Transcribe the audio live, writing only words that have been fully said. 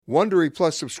Wondery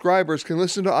Plus subscribers can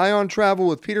listen to Ion Travel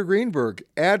with Peter Greenberg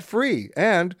ad-free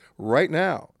and right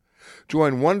now.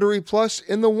 Join Wondery Plus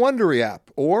in the Wondery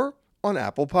app or on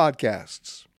Apple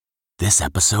Podcasts. This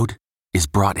episode is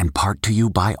brought in part to you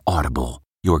by Audible,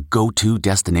 your go-to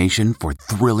destination for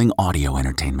thrilling audio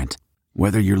entertainment.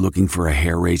 Whether you're looking for a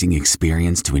hair-raising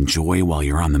experience to enjoy while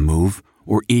you're on the move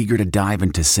or eager to dive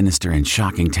into sinister and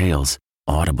shocking tales,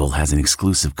 Audible has an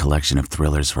exclusive collection of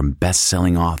thrillers from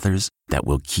best-selling authors that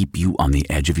will keep you on the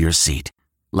edge of your seat.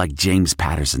 Like James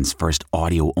Patterson's first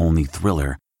audio-only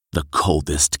thriller, The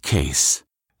Coldest Case.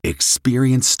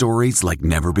 Experience stories like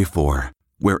never before,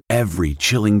 where every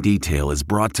chilling detail is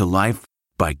brought to life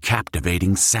by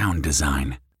captivating sound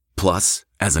design. Plus,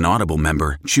 as an Audible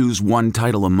member, choose one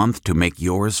title a month to make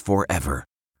yours forever.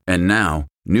 And now,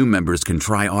 new members can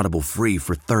try Audible free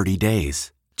for 30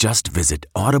 days. Just visit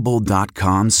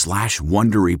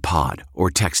audible.com/WonderyPod or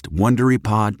text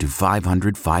WonderyPod to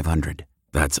 500-500.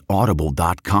 That's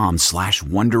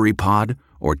audible.com/WonderyPod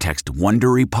or text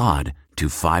WonderyPod to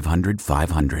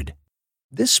 500-500.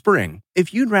 This spring,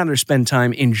 if you'd rather spend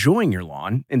time enjoying your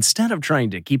lawn instead of trying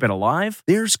to keep it alive,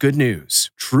 there's good news.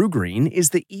 TruGreen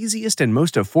is the easiest and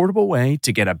most affordable way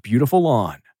to get a beautiful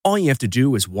lawn. All you have to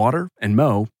do is water and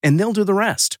mow, and they'll do the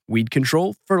rest. Weed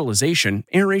control, fertilization,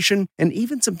 aeration, and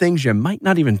even some things you might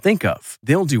not even think of.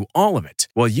 They'll do all of it,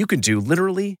 while you can do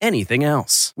literally anything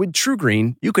else. With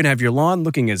TruGreen, you can have your lawn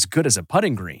looking as good as a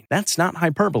putting green. That's not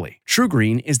hyperbole.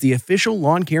 TruGreen is the official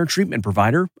lawn care treatment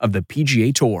provider of the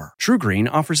PGA Tour. TruGreen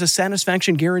offers a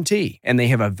satisfaction guarantee, and they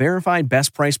have a verified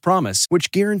best price promise, which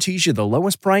guarantees you the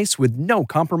lowest price with no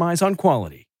compromise on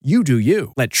quality. You do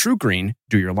you. Let TruGreen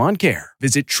do your lawn care.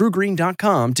 Visit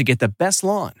TruGreen.com to get the best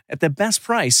lawn at the best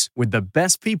price with the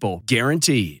best people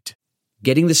guaranteed.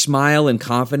 Getting the smile and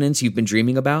confidence you've been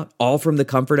dreaming about, all from the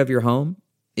comfort of your home,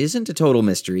 isn't a total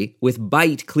mystery with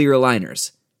Byte clear aligners.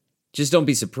 Just don't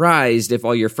be surprised if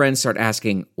all your friends start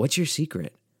asking, "What's your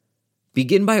secret?"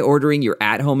 Begin by ordering your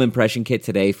at-home impression kit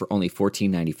today for only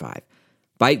 $14.95.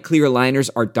 Byte clear aligners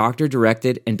are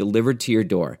doctor-directed and delivered to your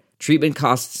door. Treatment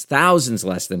costs thousands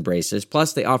less than braces,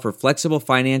 plus they offer flexible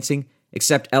financing,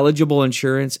 accept eligible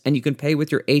insurance, and you can pay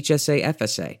with your HSA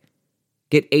FSA.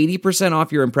 Get 80%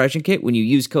 off your impression kit when you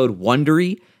use code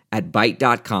WONDERY at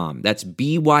Byte.com. That's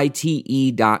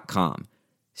BYTE.com.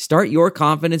 Start your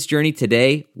confidence journey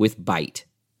today with Byte.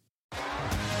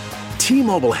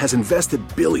 T-Mobile has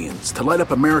invested billions to light up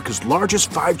America's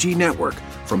largest 5G network,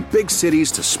 from big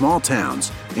cities to small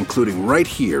towns, including right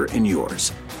here in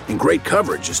yours. And great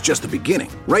coverage is just the beginning.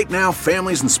 Right now,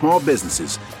 families and small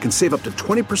businesses can save up to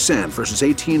 20% versus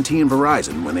AT&T and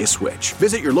Verizon when they switch.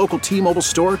 Visit your local T-Mobile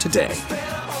store today.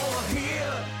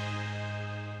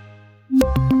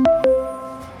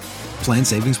 Plan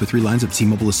savings with 3 lines of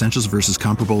T-Mobile Essentials versus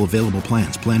comparable available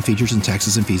plans. Plan features and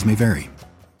taxes and fees may vary.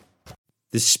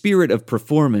 The spirit of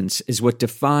performance is what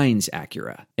defines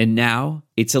Acura. And now,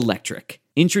 it's electric.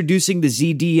 Introducing the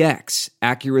ZDX,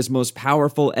 Acura's most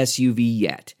powerful SUV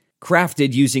yet.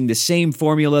 Crafted using the same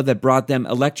formula that brought them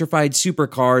electrified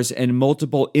supercars and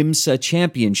multiple IMSA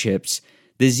championships,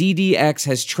 the ZDX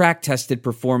has track-tested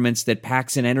performance that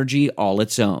packs an energy all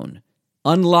its own.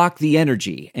 Unlock the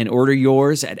energy and order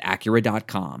yours at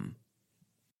Acura.com.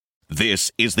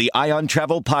 This is the Ion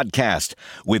Travel Podcast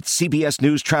with CBS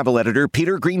News travel editor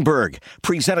Peter Greenberg,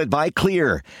 presented by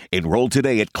Clear. Enroll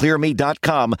today at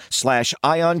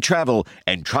clearme.com/Ion Travel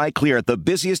and try Clear at the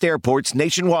busiest airports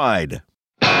nationwide.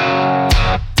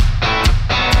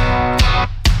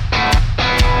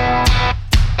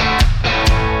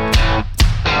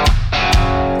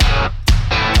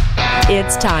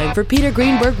 It's time for Peter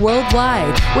Greenberg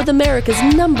Worldwide with America's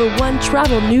 #1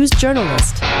 travel news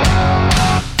journalist.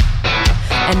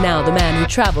 And now the man who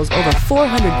travels over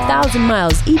 400,000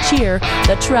 miles each year,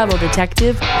 the travel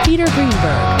detective, Peter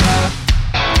Greenberg.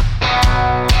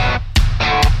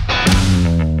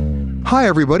 Hi,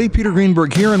 everybody. Peter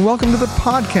Greenberg here, and welcome to the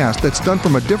podcast that's done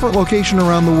from a different location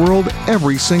around the world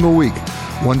every single week.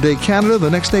 One day Canada, the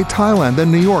next day Thailand,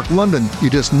 then New York, London. You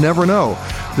just never know.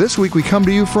 This week we come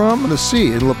to you from the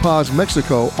sea in La Paz,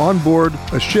 Mexico, on board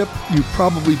a ship you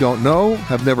probably don't know,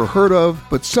 have never heard of,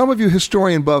 but some of you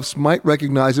historian buffs might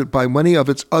recognize it by many of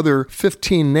its other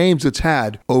 15 names it's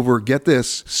had over, get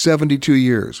this, 72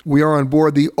 years. We are on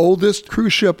board the oldest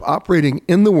cruise ship operating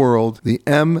in the world, the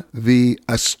MV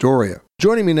Astoria.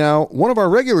 Joining me now, one of our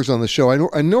regulars on the show.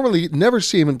 I normally never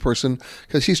see him in person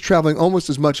because he's traveling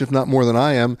almost as much, if not more than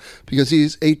I am, because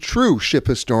he's a true ship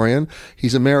historian.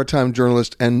 He's a maritime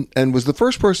journalist and was the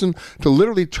first person to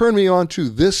literally turn me on to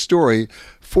this story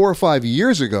 4 or 5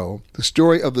 years ago, the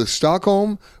story of the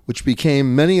Stockholm, which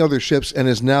became many other ships and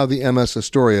is now the MS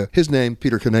Astoria. His name,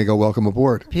 Peter Konego. Welcome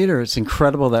aboard. Peter, it's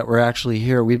incredible that we're actually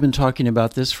here. We've been talking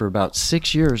about this for about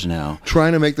 6 years now.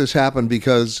 Trying to make this happen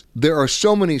because there are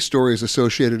so many stories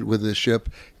associated with this ship,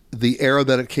 the era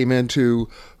that it came into,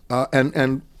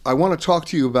 and I want to talk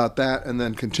to you about that and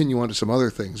then continue on to some other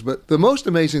things. But the most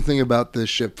amazing thing about this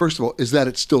ship, first of all, is that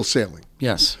it's still sailing.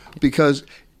 Yes. Because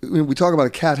when we talk about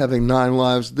a cat having 9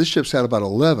 lives, this ship's had about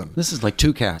 11. This is like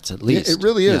 2 cats at least. It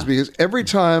really is, because every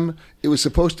time it was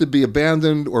supposed to be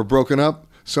abandoned or broken up,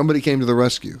 somebody came to the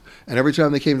rescue. And every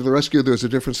time they came to the rescue, there was a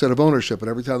different set of ownership. And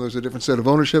every time there was a different set of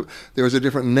ownership, there was a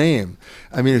different name.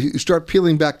 I mean, if you start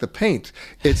peeling back the paint,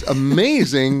 it's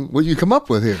amazing what you come up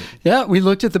with here. Yeah, we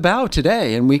looked at the bow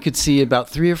today, and we could see about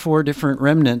 3 or 4 different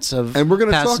remnants of And we're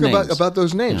going to past talk names. about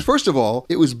those names. Yeah. First of all,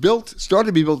 it was started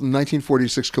to be built in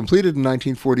 1946, completed in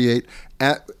 1948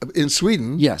 in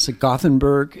Sweden. Yes, at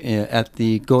Gothenburg at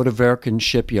the Godaverken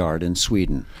shipyard in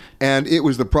Sweden. And it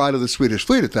was the pride of the Swedish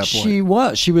fleet at that point. She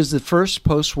was. She was the first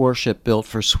post-war ship built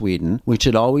for Sweden, which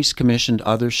had always commissioned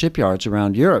other shipyards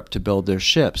around Europe to build their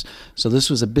ships. So this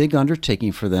was a big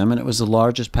undertaking for them, and it was the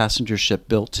largest passenger ship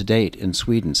built to date in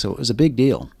Sweden. So it was a big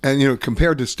deal. And,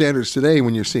 compared to standards today,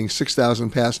 when you're seeing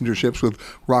 6,000 passenger ships with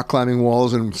rock climbing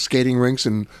walls and skating rinks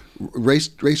and race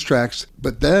tracks,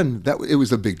 but then it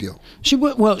was a big deal. She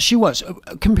was.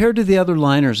 Compared to the other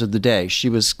liners of the day, she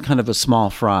was kind of a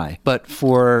small fry. But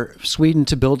for Sweden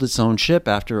to build its own ship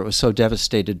after it was so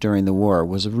devastated during the war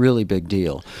was a really big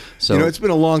deal. So it's been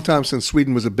a long time since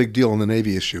Sweden was a big deal in the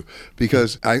Navy issue,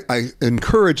 because I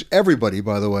encourage everybody,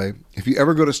 by the way, if you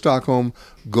ever go to Stockholm,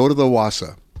 go to the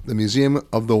Wasa. The Museum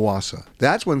of the Wasa.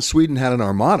 That's when Sweden had an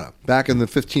armada back in the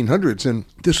 1500s, and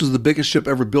this was the biggest ship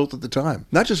ever built at the time.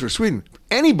 Not just for Sweden,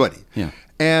 anybody. Yeah.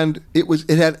 And it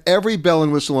had every bell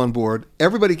and whistle on board.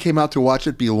 Everybody came out to watch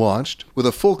it be launched with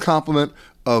a full complement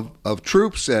of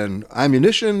troops and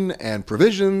ammunition and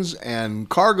provisions and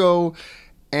cargo.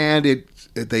 And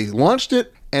they launched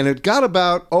it, and it got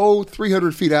about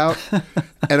 300 feet out,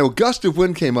 and a gust of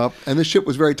wind came up, and the ship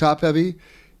was very top heavy.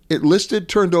 It listed,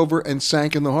 turned over, and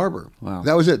sank in the harbor. Wow.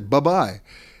 That was it. Bye-bye.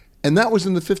 And that was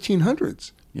in the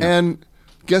 1500s. Yeah. And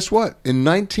guess what? In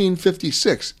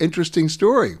 1956, interesting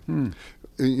story.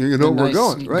 You know where we're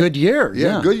going, right? Good year.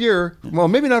 Yeah, good year. Well,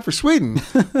 maybe not for Sweden,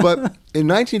 but in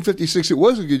 1956, it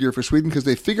was a good year for Sweden because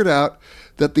they figured out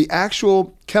that the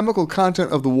actual chemical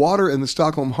content of the water in the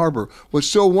Stockholm harbor was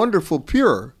so wonderful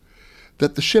pure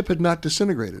that the ship had not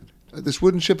disintegrated. This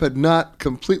wooden ship had not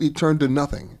completely turned to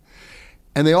nothing.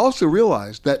 And they also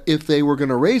realized that if they were going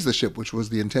to raise the ship, which was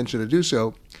the intention to do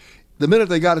so, the minute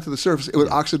they got it to the surface, it would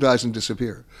oxidize and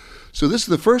disappear. So this is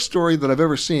the first story that I've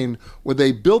ever seen where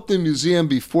they built the museum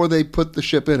before they put the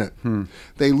ship in it.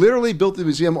 They literally built the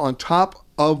museum on top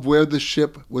of where the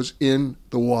ship was in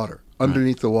the water,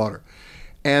 underneath the water.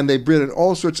 And they brought in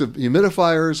all sorts of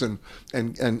humidifiers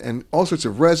and all sorts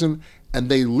of resin, and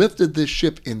they lifted this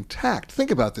ship intact.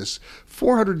 Think about this.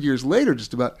 400 years later,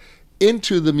 just about,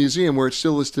 into the museum where it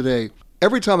still is today.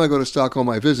 Every time I go to Stockholm,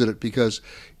 I visit it because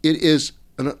it is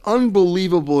an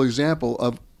unbelievable example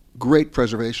of great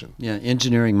preservation. Yeah,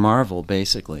 engineering marvel,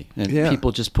 basically. And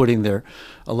people just putting a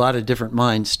lot of different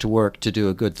minds to work to do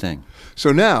a good thing.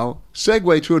 So now,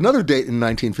 segue to another date in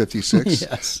 1956,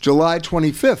 Yes. July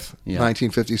 25th,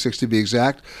 1956 to be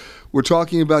exact. We're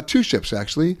talking about 2 ships,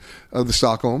 actually, the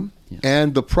Stockholm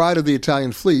and the pride of the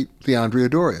Italian fleet, the Andrea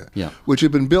Doria, which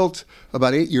had been built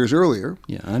about 8 years earlier.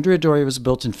 Yeah, Andrea Doria was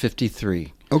built in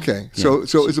 53. Okay, so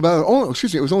it's about,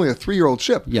 it was only a 3-year-old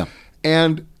ship. Yeah.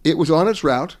 And it was on its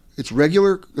route, its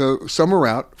regular summer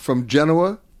route from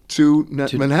Genoa to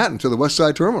Manhattan, to the West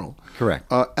Side Terminal. Correct.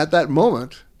 At that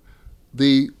moment,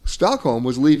 the Stockholm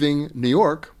was leaving New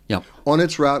York on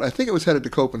its route. I think it was headed to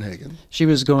Copenhagen. She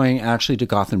was going actually to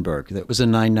Gothenburg. That was a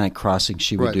 9-night crossing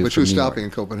she would do. But she was stopping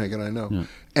in Copenhagen, I know. Yeah.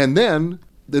 And then,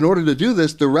 in order to do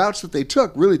this, the routes that they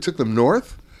took really took them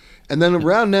north, and then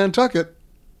around Nantucket,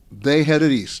 they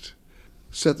headed east.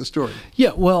 Set the story.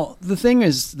 Yeah, well, the thing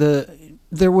is,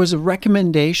 there was a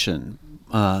recommendation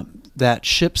that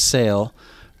ships sail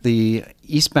the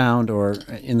eastbound, or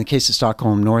in the case of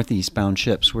Stockholm, northeastbound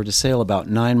ships were to sail about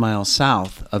 9 miles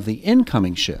south of the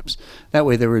incoming ships. That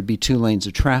way there would be 2 lanes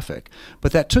of traffic.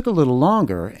 But that took a little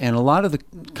longer, and a lot of the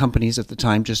companies at the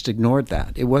time just ignored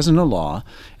that. It wasn't a law,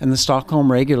 and the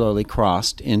Stockholm regularly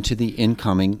crossed into the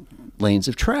incoming lanes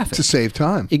of traffic. To save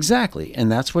time. Exactly.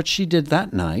 And that's what she did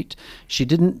that night. She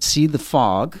didn't see the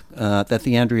fog that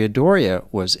the Andrea Doria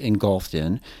was engulfed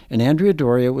in. And Andrea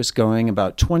Doria was going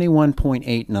about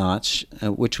 21.8 knots,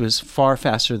 which was far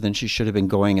faster than she should have been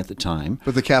going at the time.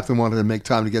 But the captain wanted to make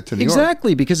time to get to New York.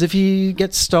 Exactly, because if he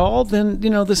gets stalled, then,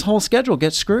 this whole schedule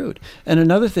gets screwed. And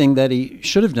another thing that he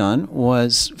should have done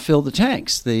was fill the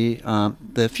tanks.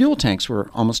 The fuel tanks were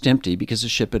almost empty because the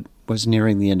ship was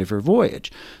nearing the end of her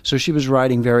voyage. So she was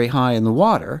riding very high in the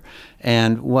water.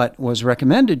 And what was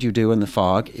recommended you do in the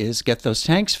fog is get those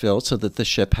tanks filled so that the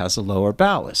ship has a lower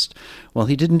ballast. Well,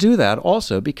 he didn't do that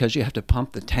also because you have to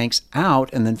pump the tanks out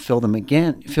and then fill them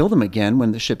again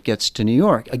when the ship gets to New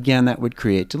York. Again, that would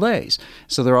create delays.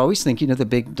 So they're always thinking of the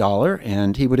big dollar,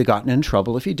 and he would have gotten in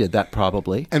trouble if he did that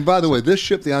probably. And by the way, this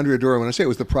ship, the Andrea Doria, when I say it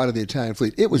was the pride of the Italian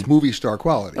fleet, it was movie star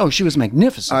quality. Oh, she was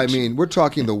magnificent. I mean, we're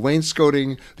talking the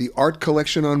wainscoting, the art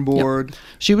collection on board. Yep.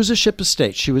 She was a ship of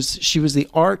state. She was the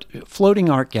floating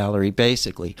art gallery,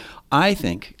 basically. I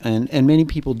think, and many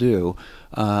people do,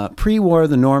 pre-war,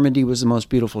 the Normandy was the most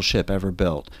beautiful ship ever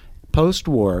built.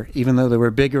 Post-war, even though there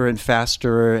were bigger and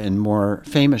faster and more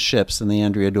famous ships than the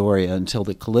Andrea Doria until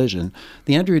the collision,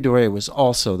 the Andrea Doria was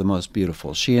also the most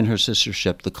beautiful. She and her sister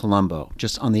ship, the Colombo.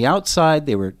 Just on the outside,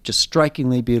 they were just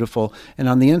strikingly beautiful, and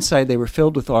on the inside, they were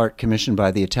filled with art commissioned by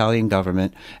the Italian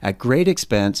government at great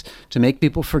expense to make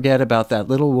people forget about that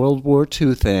little World War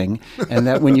II thing, and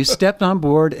that when you stepped on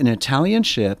board an Italian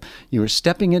ship, you were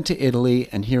stepping into Italy,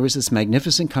 and here was this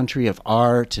magnificent country of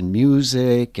art and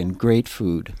music and great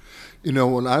food.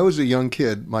 When I was a young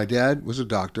kid, my dad was a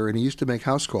doctor, and he used to make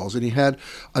house calls, and he had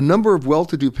a number of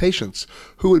well-to-do patients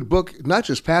who would book not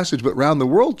just passage, but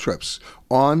round-the-world trips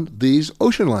on these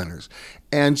ocean liners.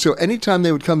 And so anytime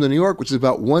they would come to New York, which is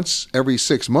about once every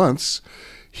 6 months,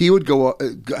 he would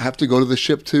have to go to the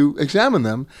ship to examine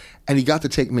them, and he got to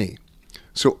take me.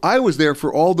 So I was there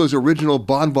for all those original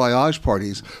Bon Voyage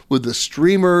parties with the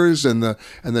streamers and the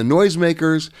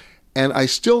noisemakers, and I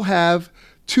still have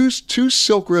two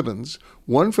silk ribbons,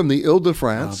 one from the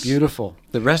Ile-de-France. Oh, beautiful.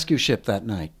 The rescue ship that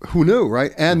night. Who knew,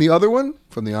 right? And the other one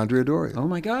from the Andrea Doria. Oh,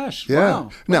 my gosh. Yeah. Wow.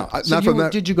 Now, so not from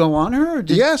that. Did you go on her? Or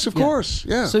yes, of course.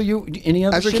 Yeah. So any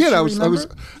other as a ships kid, you I was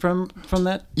from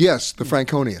that? Yes, the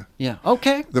Franconia. Yeah.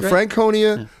 Okay. The great.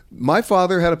 Franconia. Yeah. My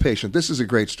father had a patient. This is a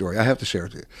great story. I have to share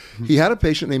it to you. Mm-hmm. He had a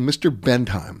patient named Mr.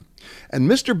 Bentheim. And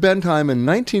Mr. Bentheim and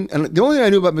the only thing I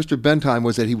knew about Mr. Bentheim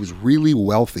was that he was really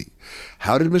wealthy.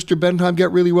 How did Mr. Bentheim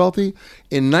get really wealthy?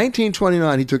 In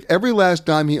 1929, he took every last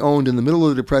dime he owned in the middle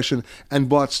of the Depression and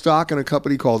bought stock in a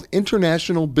company called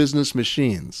International Business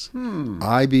Machines,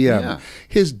 IBM. Yeah.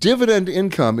 His dividend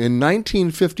income in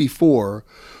 1954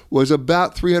 was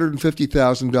about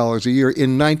 $350,000 a year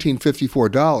in 1954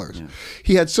 dollars. Yeah.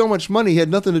 He had so much money, he had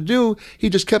nothing to do. He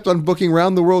just kept on booking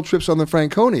round-the-world trips on the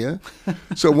Franconia.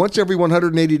 So once every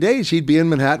 180 days, he'd be in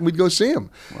Manhattan. We'd go see him.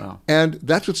 Wow. And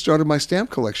that's what started my stamp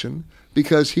collection,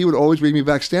 because he would always bring me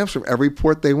back stamps from every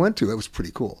port they went to. It was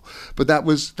pretty cool. But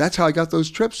that's how I got those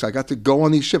trips. I got to go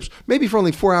on these ships, maybe for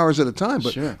only 4 hours at a time,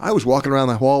 but sure. I was walking around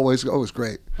the hallways. Oh, it was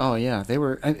great. Oh, yeah. They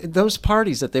were those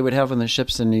parties that they would have on the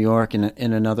ships in New York and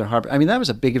in another harbor. I mean, that was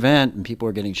a big event, and people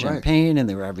were getting champagne, and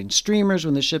they were having streamers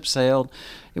when the ship sailed.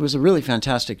 It was a really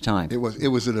fantastic time. It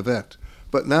was an event.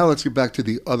 But now let's get back to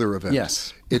the other event.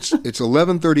 Yes. It's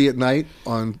 11:30 at night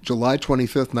on July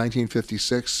 25th,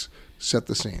 1956. Set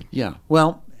the scene. Yeah.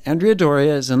 Well, Andrea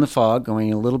Doria is in the fog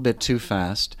going a little bit too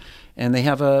fast, and they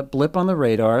have a blip on the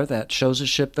radar that shows a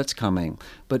ship that's coming.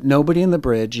 But nobody in the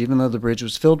bridge, even though the bridge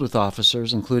was filled with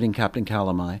officers, including Captain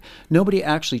Calamai, nobody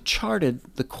actually charted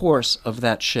the course of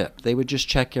that ship. They would just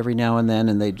check every now and then,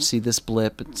 and they'd see this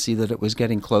blip and see that it was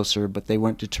getting closer, but they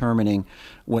weren't determining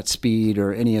what speed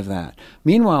or any of that.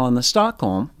 Meanwhile, in the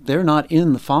Stockholm, they're not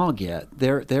in the fog yet.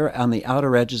 They're on the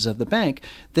outer edges of the bank.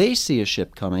 They see a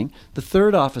ship coming. The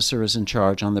third officer is in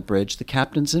charge on the bridge. The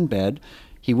captain's in bed.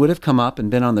 He would have come up and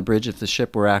been on the bridge if the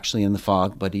ship were actually in the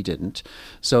fog, but he didn't.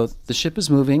 So the ship is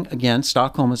moving. Again,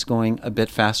 Stockholm is going a bit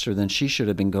faster than she should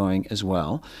have been going as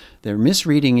well. They're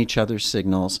misreading each other's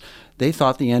signals. They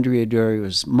thought the Andrea Doria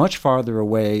was much farther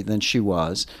away than she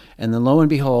was. And then lo and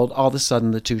behold, all of a sudden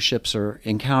the two ships are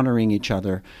encountering each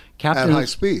other. At high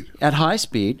speed. At high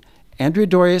speed. Andrea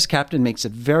Doria's captain makes a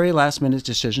very last-minute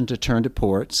decision to turn to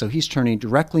port, so he's turning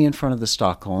directly in front of the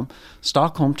Stockholm.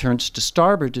 Stockholm turns to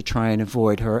starboard to try and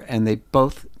avoid her, and they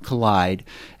both collide.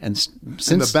 And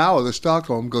the bow of the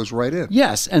Stockholm goes right in.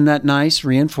 Yes, and that nice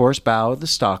reinforced bow of the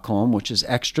Stockholm, which is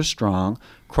extra strong,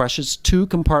 crushes 2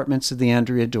 compartments of the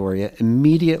Andrea Doria.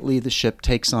 Immediately the ship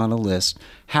takes on a list.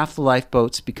 Half the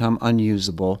lifeboats become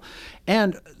unusable.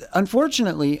 And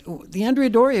unfortunately, the Andrea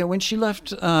Doria, when she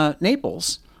left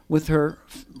Naples with her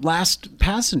last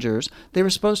passengers, they were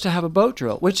supposed to have a boat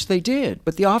drill, which they did,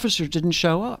 but the officers didn't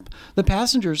show up. The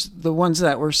passengers, the ones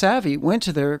that were savvy, went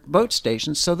to their boat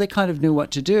stations, so they kind of knew what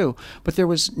to do, but there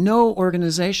was no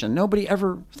organization. Nobody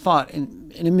ever thought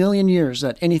in a million years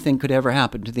that anything could ever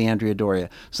happen to the Andrea Doria,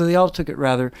 so they all took it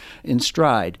rather in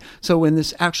stride. So when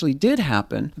this actually did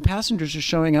happen, the passengers are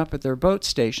showing up at their boat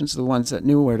stations, the ones that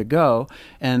knew where to go,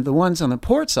 and the ones on the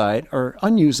port side are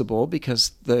unusable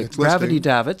because the gravity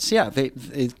davits, they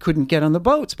couldn't get on the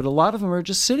boats, but a lot of them are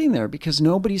just sitting there because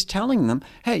nobody's telling them,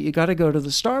 hey, you got to go to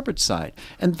the starboard side.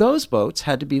 And those boats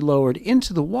had to be lowered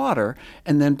into the water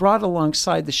and then brought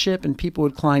alongside the ship, and people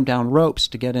would climb down ropes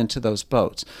to get into those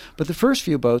boats. But the first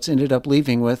few boats ended up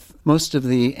leaving with most of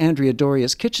the Andrea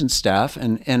Doria's kitchen staff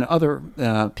and other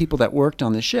people that worked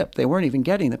on the ship. They weren't even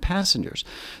getting the passengers.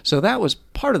 So that was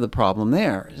part of the problem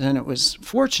there. And it was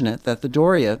fortunate that the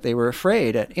Doria, they were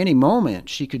afraid at any moment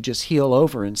she could just heel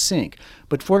over and sink.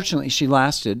 But fortunately, she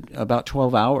lasted about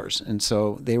 12 hours, and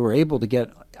so they were able to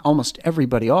get almost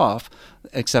everybody off,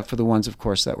 except for the ones, of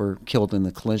course, that were killed in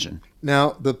the collision.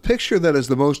 Now, the picture that is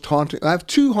the most haunting, I have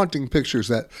 2 haunting pictures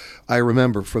that I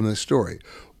remember from this story.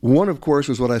 One, of course,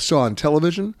 was what I saw on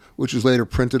television, which was later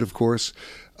printed, of course,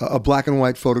 a black and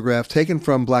white photograph taken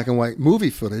from black and white movie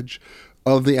footage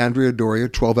of the Andrea Doria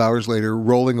 12 hours later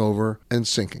rolling over and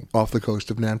sinking off the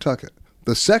coast of Nantucket.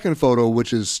 The second photo,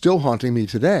 which is still haunting me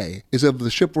today, is of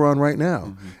the ship we're on right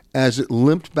now, as it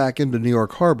limped back into New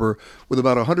York Harbor with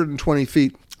about 120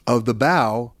 feet of the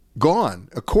bow gone,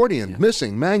 accordion,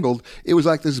 missing, mangled. It was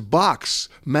like this box,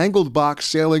 mangled box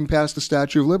sailing past the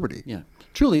Statue of Liberty. Yeah.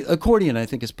 Truly, accordion, I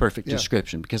think, is perfect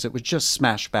description because it was just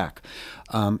smashed back.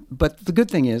 But the good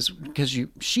thing is, because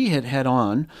she had head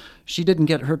on, she didn't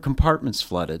get her compartments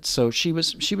flooded, so she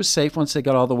was safe once they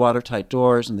got all the watertight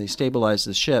doors and they stabilized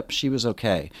the ship. She was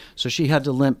okay. So she had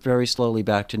to limp very slowly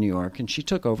back to New York, and she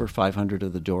took over 500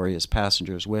 of the Doria's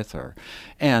passengers with her.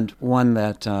 And one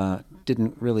that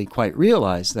didn't really quite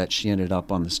realize that she ended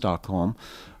up on the Stockholm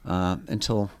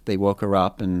until they woke her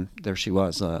up, and there she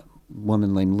was,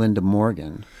 woman named Linda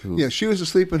Morgan. She was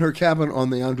asleep in her cabin on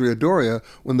the Andrea Doria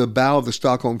when the bow of the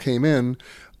Stockholm came in.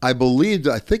 I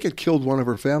think it killed one of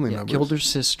her family members. Killed her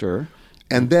sister.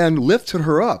 And then lifted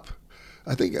her up.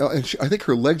 I think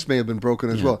her legs may have been broken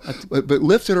as well. But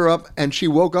lifted her up, and she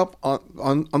woke up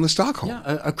on the Stockholm.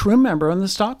 Yeah, a crew member on the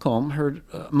Stockholm heard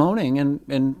moaning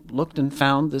and looked and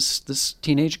found this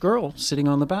teenage girl sitting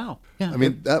on the bow. Yeah, I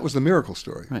mean, that was the miracle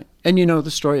story. Right. And you know the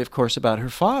story, of course, about her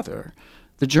father,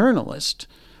 the journalist,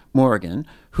 Morgan,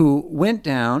 who went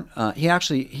down.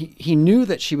 He knew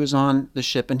that she was on the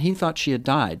ship, and he thought she had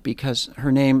died because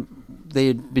her name, they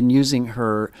had been using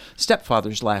her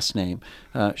stepfather's last name.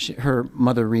 Her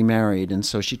mother remarried, and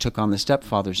so she took on the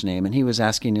stepfather's name. And he was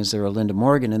asking, is there a Linda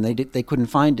Morgan? And they couldn't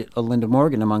find a Linda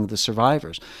Morgan among the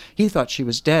survivors. He thought she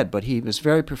was dead, but he was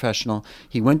very professional.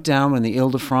 He went down when the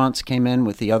Ile-de-France came in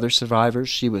with the other survivors.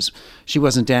 She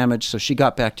wasn't damaged, so she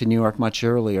got back to New York much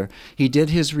earlier. He did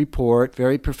his report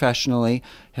very professionally.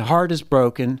 His heart is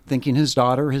broken, thinking his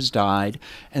daughter has died.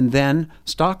 And then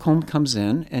Stockholm comes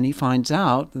in, and he finds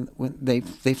out, when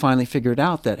they finally figured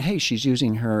out that, hey, she's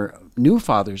using her new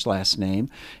father's last name.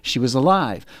 She was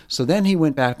alive. So then he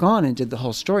went back on and did the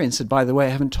whole story and said, by the way, I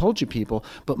haven't told you people,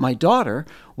 but my daughter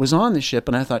was on the ship,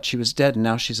 and I thought she was dead, and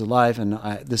now she's alive, and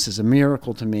this is a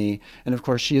miracle to me. And of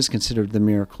course, she is considered the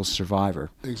miracle survivor.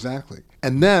 Exactly.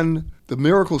 And then the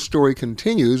miracle story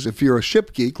continues if you're a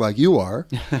ship geek like you are,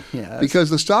 because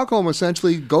the Stockholm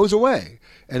essentially goes away.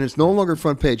 And it's no longer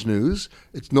front page news.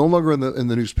 It's no longer in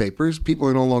the newspapers. People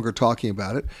are no longer talking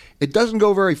about it. It doesn't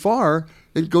go very far.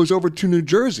 It goes over to New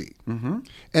Jersey. Mm-hmm.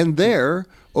 And there,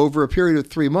 over a period of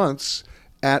 3 months,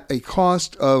 at a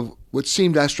cost of what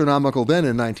seemed astronomical then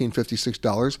in 1956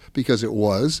 dollars, because it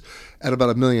was, at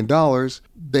about $1 million,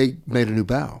 they made a new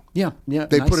bow. Yeah.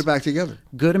 They put it back together.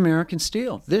 Good American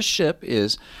steel. This ship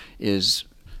is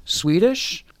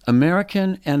Swedish,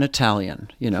 American, and Italian,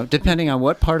 depending on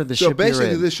what part of the ship you're in. So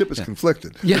basically, this ship is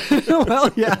conflicted.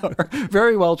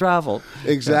 Very well traveled.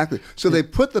 Exactly. So they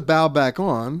put the bow back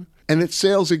on, and it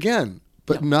sails again,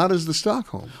 but not as the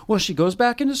Stockholm. Well, she goes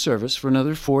back into service for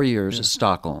another 4 years as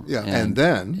Stockholm. Yeah, and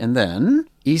then... And then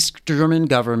East German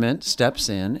government steps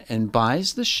in and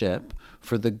buys the ship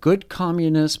for the good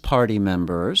Communist Party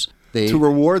members. To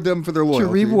reward them for their loyalty.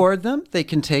 To reward them, they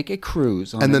can take a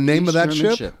cruise on and the name of that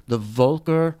German ship? The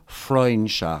Volker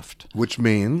Freundschaft. Which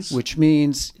means? Which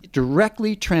means,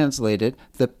 directly translated,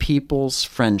 the people's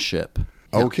friendship.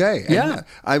 Okay. Yeah. And,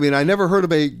 I mean, I never heard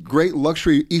of a great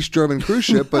luxury East German cruise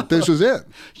ship, but this was it.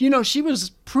 You know, she was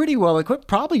pretty well equipped,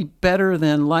 probably better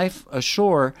than life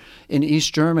ashore in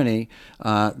East Germany.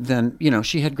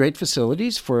 She had great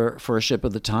facilities for a ship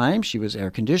of the time. She was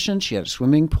air conditioned. She had a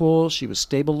swimming pool. She was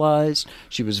stabilized.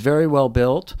 She was very well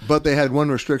built. But they had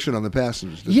one restriction on the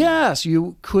passengers. Yes,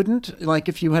 you couldn't, like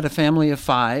if you had a family of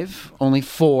 5, only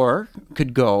 4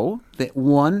 could go. That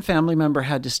one family member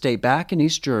had to stay back in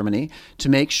East Germany to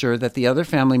make sure that the other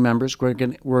family members were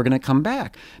going to come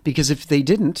back. Because if they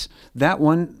didn't, that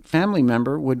one family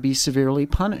member would be severely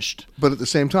punished. But at the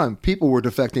same time, people were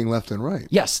defecting left and right.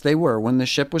 Yes, they were. When the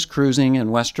ship was cruising in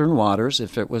Western waters,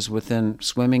 if it was within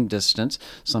swimming distance,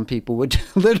 some people would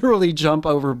literally jump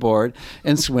overboard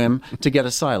and swim to get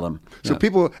asylum. So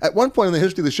people, at one point in the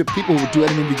history of the ship, people would do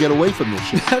anything to get away from this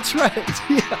ship. That's right,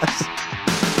 yes.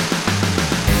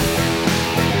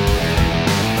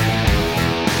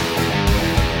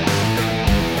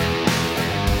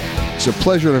 It's a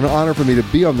pleasure and an honor for me to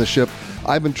be on this ship.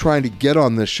 I've been trying to get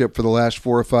on this ship for the last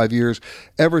 4 or 5 years,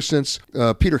 ever since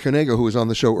Peter Konego, who was on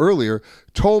the show earlier,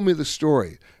 told me the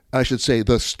story. I should say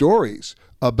the stories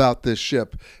about this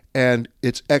ship and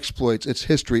its exploits, its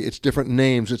history, its different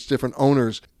names, its different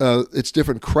owners, its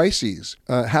different crises,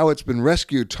 how it's been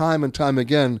rescued time and time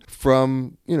again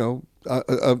from,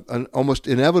 an almost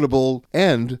inevitable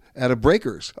end at a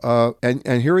breakers.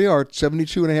 And here we are,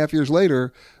 72 and a half years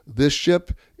later. This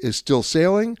ship is still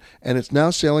sailing, and it's now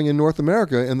sailing in North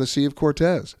America in the Sea of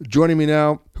Cortez. Joining me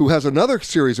now, who has another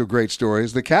series of great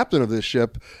stories, the captain of this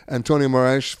ship, Antonio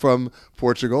Moraes from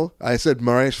Portugal. I said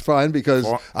Moraes fine because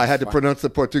I had to pronounce the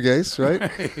Portuguese, right?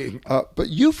 But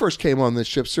you first came on this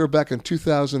ship, sir, back in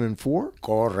 2004?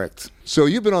 Correct. So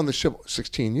you've been on the ship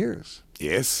 16 years.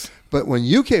 Yes. But when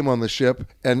you came on the ship,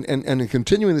 and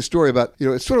continuing the story about,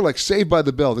 it's sort of like Saved by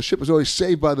the Bell. The ship was always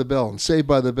saved by the bell and saved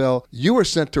by the bell. You were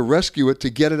sent to rescue it to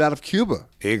get it out of Cuba.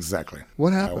 Exactly.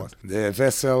 What happened? The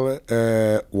vessel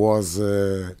was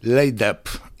laid up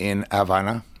in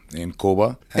Havana, in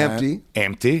Cuba.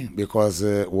 Empty, because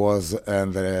it was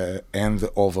at the end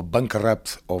of a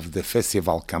bankrupt of the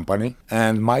festival company.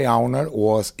 And my owner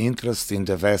was interested in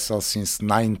the vessel since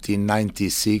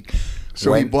 1996.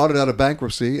 So he bought it out of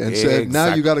bankruptcy and said,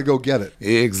 now you got to go get it.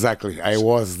 Exactly. I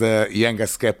was the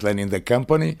youngest captain in the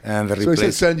company. And so he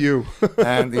said, send you.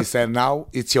 And he said, now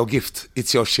it's your gift.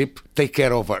 It's your ship. Take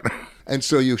care of it. And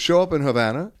so you show up in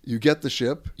Havana, you get the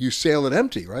ship, you sail it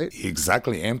empty, right?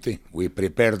 Exactly, empty. We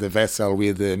prepare the vessel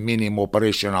with minimum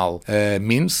operational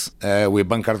means. We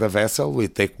bunker the vessel, we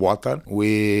take water.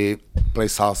 We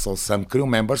place also some crew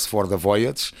members for the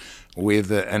voyage,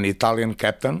 with an Italian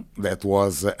captain that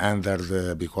was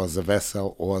because the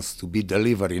vessel was to be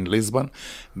delivered in Lisbon,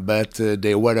 but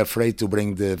they were afraid to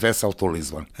bring the vessel to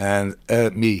Lisbon. And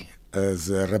me, as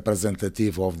a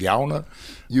representative of the owner,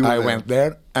 I went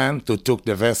there and took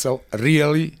the vessel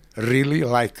really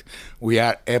like we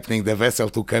are opening the vessel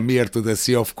to come here to the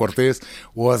Sea of Cortez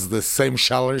was the same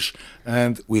challenge,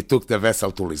 and we took the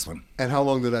vessel to Lisbon. And how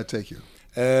long did that take you?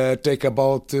 Take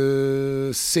about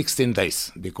 16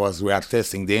 days because we are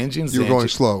testing the engines. You were going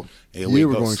slow. We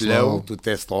were going slow to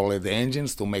test all of the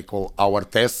engines, to make all our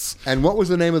tests. And what was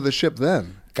the name of the ship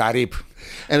then? Carib.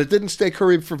 And it didn't stay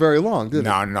Carib for very long, did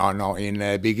it? No. In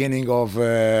the beginning of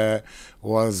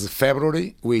was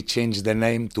February, we changed the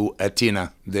name to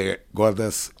Athena, the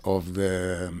goddess of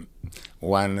the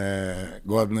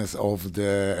goddess of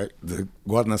the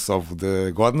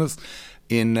goddess.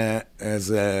 As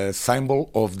a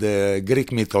symbol of the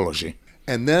Greek mythology.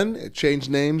 And then it changed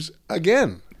names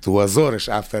again. To Azores,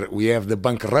 after we have the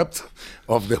bankrupt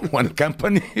of the one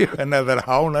company, another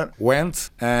owner went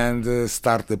and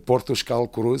started the Portugal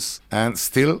cruise. And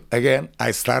still, again,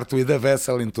 I start with the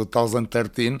vessel in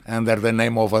 2013 under the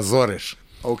name of Azores.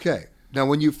 Okay. Now,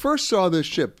 when you first saw this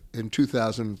ship in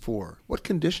 2004, what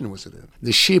condition was it in?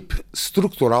 The ship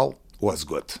structural was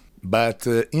good. But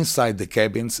inside the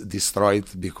cabins destroyed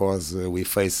because we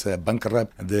face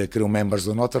bankrupt. The crew members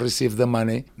do not receive the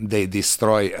money. They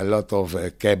destroy a lot of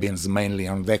cabins, mainly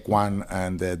on deck 1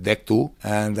 and deck 2.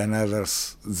 And another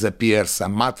appears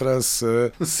some mattress,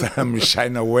 some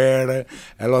chinaware,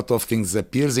 a lot of things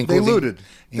appears.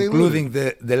 Including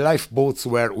the lifeboats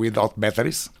were without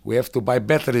batteries. We have to buy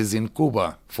batteries in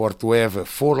Cuba to have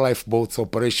 4 lifeboats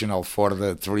operational for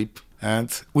the trip.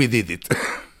 And we did it.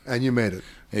 And you made it.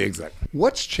 Exactly.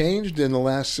 What's changed in the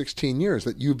last 16 years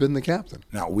that you've been the captain?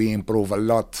 Now, we improve a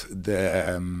lot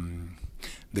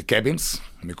the cabins,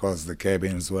 because the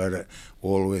cabins were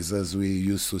always, as we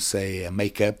used to say,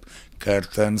 makeup,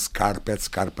 curtains, carpets.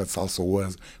 Carpets also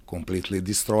was completely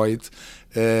destroyed.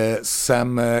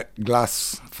 Some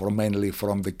glass, mainly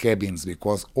from the cabins,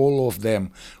 because all of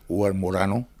them were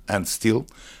Murano and steel.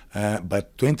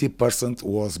 But 20%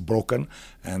 was broken,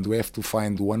 and we have to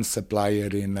find one supplier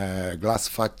in a glass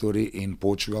factory in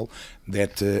Portugal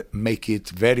that make it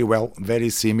very well, very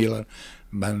similar,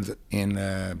 but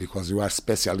because you are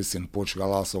specialists in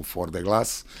Portugal also for the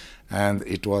glass, and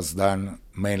it was done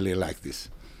mainly like this.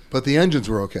 But the engines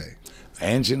were okay.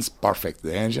 Engines, perfect.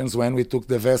 The engines, when we took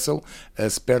the vessel,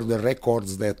 as per the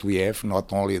records that we have,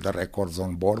 not only the records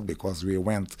on board, because we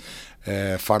went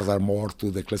furthermore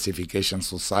to the classification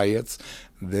societies,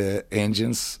 the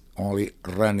engines only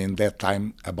run in that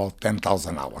time about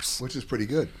 10,000 hours. Which is pretty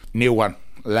good. New one,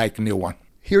 like new one.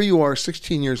 Here you are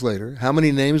 16 years later. How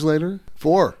many names later?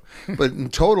 4. But in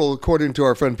total, according to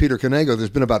our friend Peter Canego, there's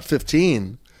been about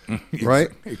 15. Right?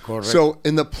 Correct. So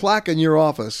in the plaque in your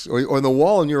office, or on the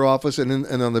wall in your office and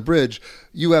on the bridge,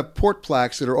 you have port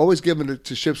plaques that are always given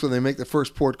to ships when they make the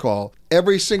first port call.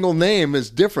 Every single name is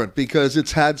different because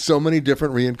it's had so many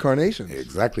different reincarnations.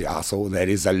 Exactly. Also, there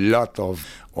is a lot of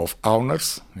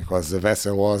owners, because the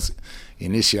vessel was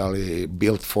initially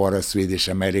built for Swedish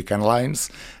American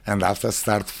lines, and after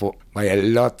start by a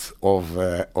lot of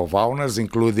owners,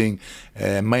 including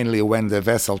mainly when the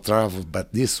vessel traveled,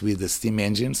 but this with the steam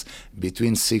engines,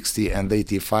 between 60 and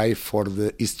 85 for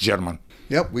the East German.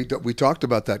 Yep, we talked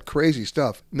about that crazy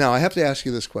stuff. Now, I have to ask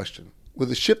you this question.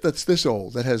 With a ship that's this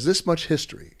old, that has this much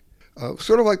history,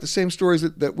 sort of like the same stories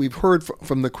that we've heard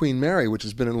from the Queen Mary, which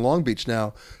has been in Long Beach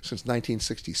now since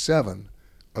 1967,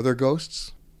 are there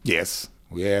ghosts? Yes,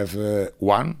 we have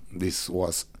one. This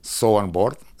was so on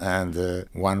board, and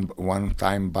one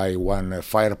time by one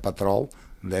fire patrol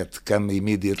that came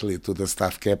immediately to the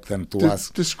staff captain to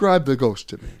ask. Describe the ghost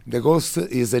to me. The ghost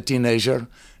is a teenager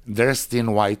dressed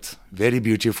in white, very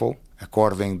beautiful,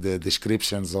 according to the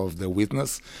descriptions of the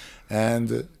witness.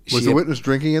 And was the witness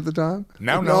drinking at the time?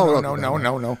 No.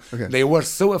 Okay. They were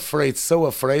so afraid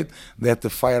that the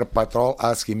fire patrol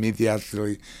asked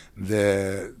immediately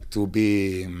to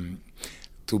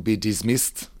be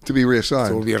dismissed, to be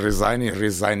reassigned,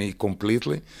 resigning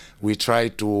completely. We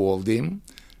tried to hold him,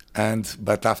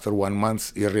 but after 1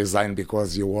 month he resigned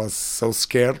because he was so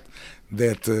scared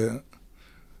that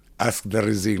asked the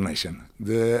resignation.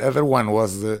 The other one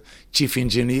was the chief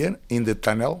engineer in the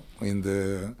tunnel, in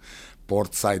the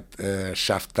port side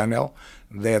shaft tunnel,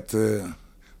 that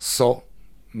saw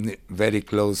very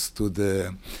close to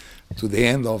the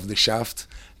end of the shaft,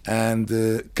 and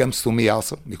comes to me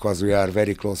also, because we are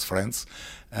very close friends,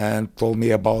 and told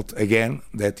me about again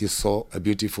that he saw a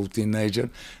beautiful teenager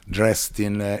dressed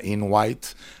in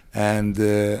white, and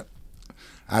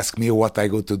asked me what I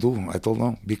go to do. I told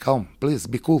him, be calm, please,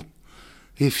 be cool.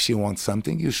 If she wants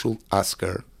something, you should ask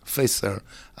her, face her,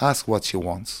 ask what she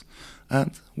wants,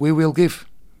 and we will give.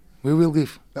 We will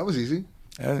give. That was easy.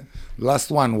 Last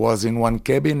one was in one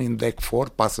cabin, in deck 4,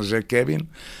 passenger cabin.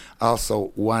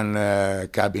 Also, one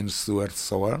cabin steward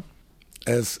saw her,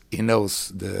 as he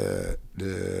knows the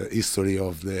history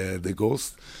of the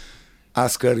ghost.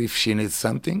 Ask her if she needs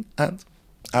something, and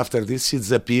after this she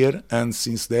disappeared. And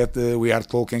since that, we are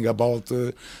talking about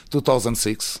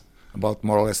 2006. About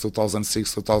more or less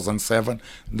 2006, 2007,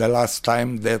 the last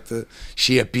time that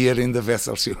she appeared in the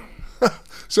vessel.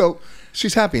 So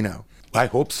she's happy now. I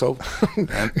hope so.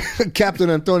 Captain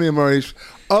Antonio Maris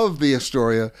of the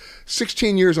Astoria,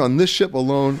 16 years on this ship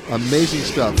alone, amazing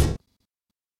stuff.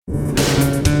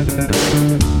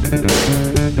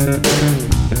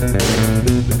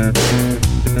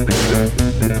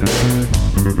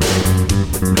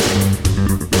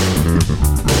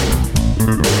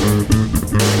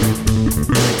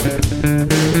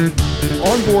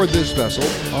 On board this vessel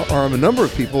are a number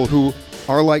of people who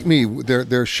are like me.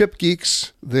 They're ship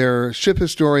geeks, they're ship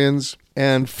historians,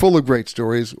 and full of great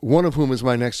stories, one of whom is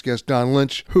my next guest, Don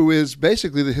Lynch, who is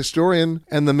basically the historian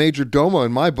and the major domo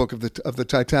in my book of the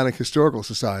Titanic Historical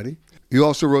Society. You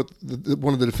also wrote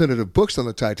one of the definitive books on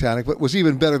the Titanic, but was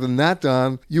even better than that,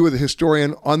 Don. You were the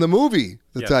historian on the movie,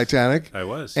 The Titanic. I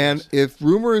was. And yes. if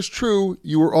rumor is true,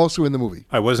 you were also in the movie.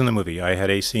 I was in the movie. I had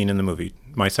a scene in the movie.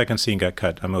 My second scene got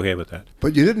cut. I'm okay with that.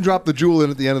 But you didn't drop the jewel in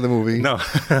at the end of the movie. No,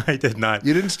 I did not.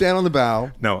 You didn't stand on the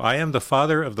bow. No, I am the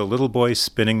father of the little boy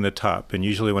spinning the top. And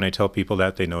usually when I tell people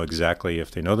that, they know exactly.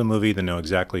 If they know the movie, they know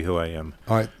exactly who I am.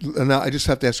 All right. And now I just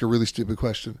have to ask a really stupid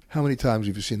question. How many times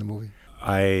have you seen the movie?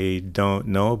 I don't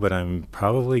know, but I'm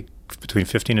probably between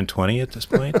 15 and 20 at this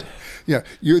point. Yeah,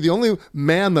 you're the only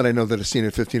man that I know that has seen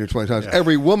it 15 or 20 times. Yeah.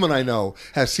 Every woman I know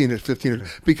has seen it 15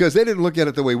 because they didn't look at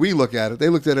it the way we look at it. They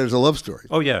looked at it as a love story.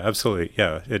 Oh, yeah, absolutely.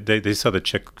 Yeah, they saw the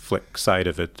chick flick side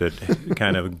of it that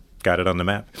kind of got it on the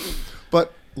map.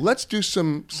 But let's do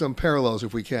some parallels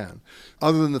if we can.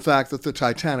 Other than the fact that the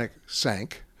Titanic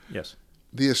sank. Yes.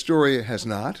 The Astoria has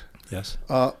not. Yes.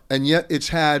 And yet it's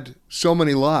had so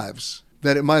many lives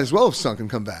that it might as well have sunk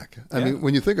and come back. I mean,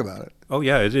 when you think about it. Oh,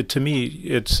 yeah. To me,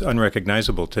 it's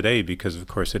unrecognizable today because, of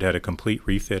course, it had a complete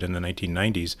refit in the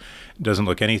 1990s. It doesn't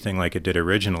look anything like it did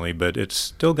originally, but it's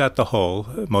still got the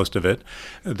hull, most of it,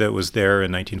 that was there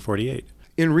in 1948.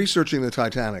 In researching the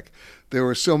Titanic, there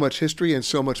was so much history and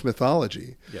so much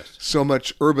mythology. Yes. So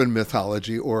much urban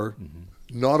mythology or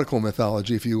nautical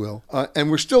mythology, if you will. And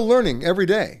we're still learning every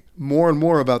day more and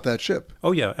more about that ship.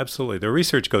 Oh, yeah, absolutely. The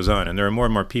research goes on, and there are more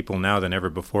and more people now than ever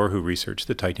before who researched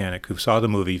the Titanic, who saw the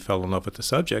movie, fell in love with the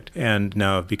subject, and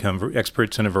now have become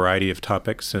experts in a variety of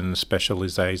topics and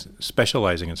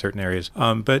specializing in certain areas.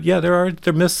 But yeah,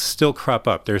 the myths still crop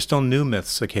up. There are still new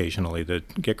myths occasionally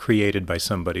that get created by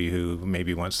somebody who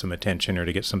maybe wants some attention or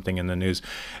to get something in the news.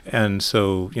 And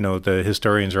so, the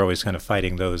historians are always kind of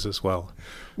fighting those as well.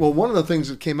 Well, one of the things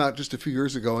that came out just a few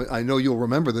years ago, I know you'll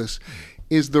remember this,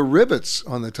 is the rivets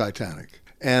on the Titanic.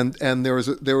 And there was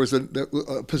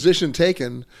a position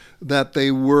taken that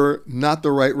they were not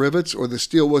the right rivets or the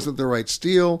steel wasn't the right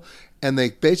steel, and they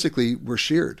basically were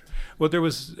sheared. Well, there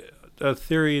was a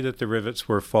theory that the rivets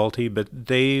were faulty, but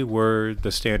they were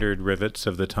the standard rivets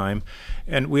of the time.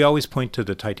 And we always point to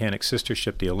the Titanic sister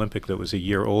ship, the Olympic, that was a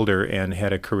year older and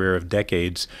had a career of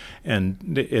decades,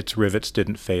 and its rivets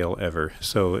didn't fail ever.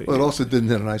 So it also didn't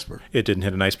hit an iceberg. It didn't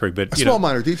hit an iceberg, but a small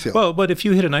minor detail. Well, but if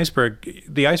you hit an iceberg,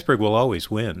 the iceberg will always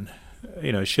win.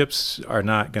 Ships are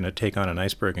not going to take on an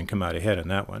iceberg and come out ahead in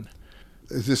that one.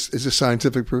 Is this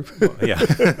scientific proof? Well,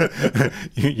 yeah.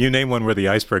 you name one where the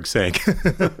iceberg sank.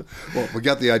 Well, we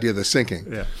got the idea of the sinking.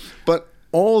 Yeah. But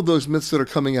all of those myths that are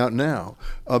coming out now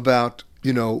about,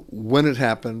 when it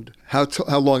happened, how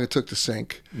long it took to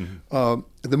sink, the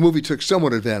movie took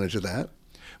somewhat advantage of that.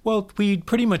 Well, we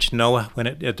pretty much know when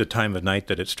at the time of night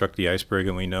that it struck the iceberg,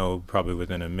 and we know probably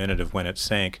within a minute of when it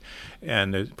sank,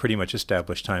 and there's pretty much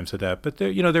established times of that. But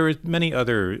there are many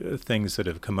other things that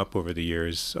have come up over the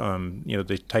years.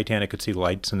 The Titanic could see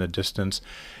lights in the distance,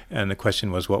 and the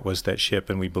question was, what was that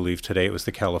ship? And we believe today it was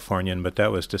the Californian, but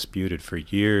that was disputed for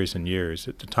years and years.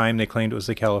 At the time, they claimed it was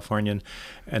the Californian,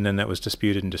 and then that was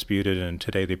disputed, and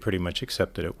today they pretty much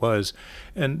accept that it was.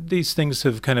 And these things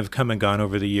have kind of come and gone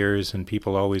over the years, and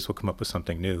people always will come up with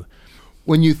something new.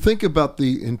 When you think about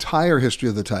the entire history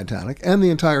of the Titanic and the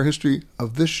entire history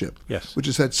of this ship, yes, which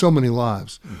has had so many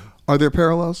lives, are there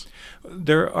parallels?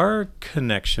 There are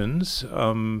connections.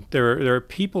 There are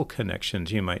people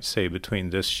connections, you might say, between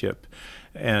this ship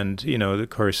and, of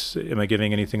course, am I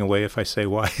giving anything away if I say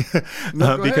why?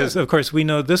 No, because, of course, we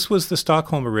know this was the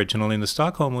Stockholm originally, and the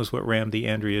Stockholm was what rammed the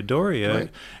Andrea Doria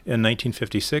in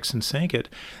 1956 and sank it.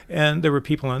 And there were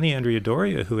people on the Andrea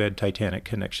Doria who had Titanic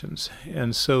connections.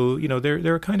 And so,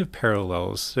 there are kind of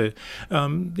parallels. The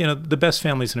best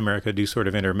families in America do sort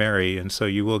of intermarry, and so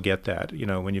you will get that,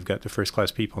 when you've got the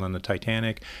first-class people on the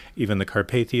Titanic, even the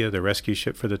Carpathia, the rescue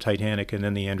ship for the Titanic, and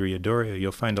then the Andrea Doria,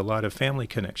 you'll find a lot of family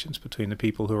connections between the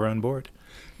people who are on board.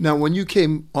 Now, when you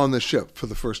came on the ship for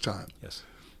the first time, yes,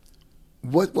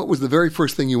 what was the very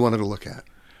first thing you wanted to look at?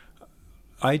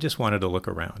 I just wanted to look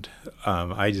around.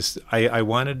 I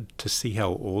wanted to see how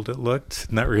old it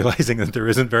looked, not realizing that there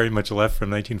isn't very much left from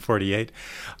 1948.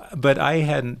 But I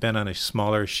hadn't been on a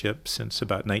smaller ship since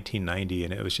about 1990,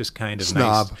 and it was just kind of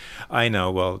Snob. nice. I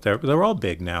know. Well, they're all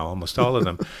big now, almost all of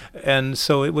them. And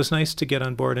so it was nice to get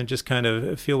on board and just kind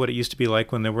of feel what it used to be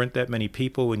like when there weren't that many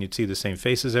people, when you'd see the same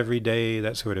faces every day,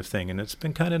 that sort of thing. And it's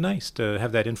been kind of nice to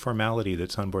have that informality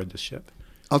that's on board this ship.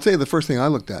 I'll tell you the first thing I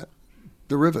looked at.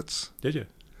 The rivets. Did you?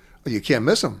 Well, you can't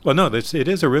miss them. Well, no, it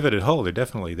is a riveted hull. They're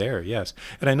definitely there, yes.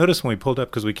 And I noticed when we pulled up,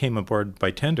 because we came aboard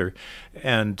by tender,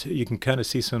 and you can kind of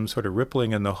see some sort of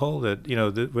rippling in the hull that,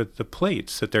 with the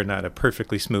plates, that they're not a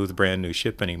perfectly smooth, brand new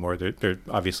ship anymore. They're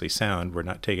obviously sound. We're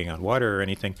not taking on water or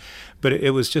anything. But it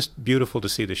was just beautiful to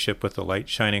see the ship with the light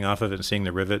shining off of it and seeing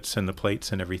the rivets and the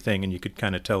plates and everything. And you could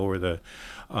kind of tell where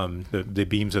the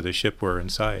beams of the ship were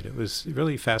inside. It was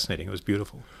really fascinating. It was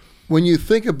beautiful. When you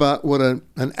think about what an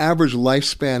average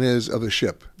lifespan is of a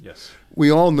ship, yes,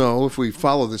 we all know, if we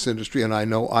follow this industry, and I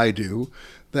know I do,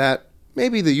 that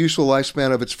maybe the useful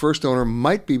lifespan of its first owner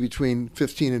might be between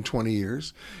 15 and 20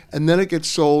 years, and then it gets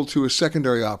sold to a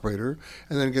secondary operator,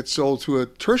 and then it gets sold to a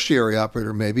tertiary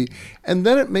operator maybe, and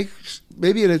then it makes,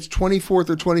 maybe in its 24th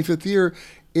or 25th year,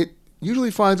 it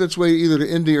usually finds its way either to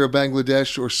India or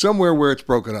Bangladesh or somewhere where it's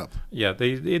broken up. Yeah,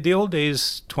 the old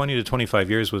days, 20 to 25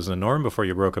 years was the norm before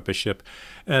you broke up a ship.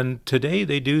 And today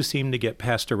they do seem to get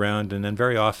passed around, and then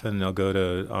very often they'll go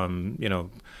to,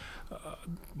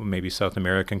 maybe South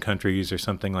American countries or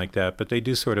something like that. But they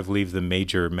do sort of leave the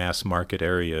major mass market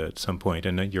area at some point.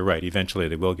 And you're right, eventually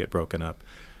they will get broken up.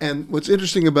 And what's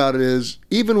interesting about it is,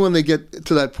 even when they get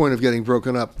to that point of getting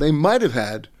broken up, they might have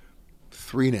had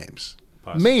 3 names.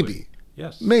 Possibly. Maybe.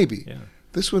 Yes. Maybe. Yeah.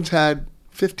 This one's had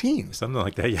 15. Something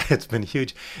like that. Yeah, it's been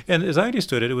huge. And as I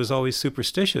understood it was always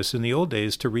superstitious in the old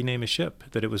days to rename a ship,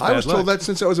 that it was bad luck. I was told that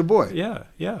since I was a boy. Yeah,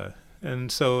 yeah.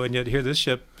 And yet here this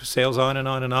ship sails on and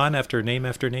on and on after name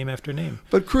after name after name.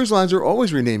 But cruise lines are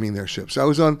always renaming their ships. I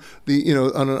was on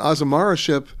on an Azamara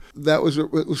ship that was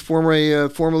formerly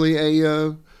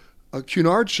a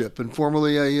Cunard ship and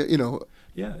formerly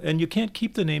Yeah, and you can't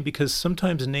keep the name because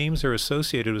sometimes names are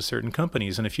associated with certain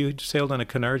companies. And if you sailed on a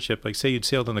Cunard ship, like say you'd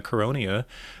sailed on the Coronia,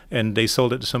 and they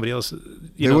sold it to somebody else,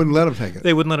 they wouldn't let them take it.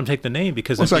 They wouldn't let them take the name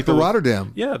because it's like the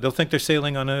Rotterdam. Yeah, they'll think they're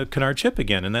sailing on a Cunard ship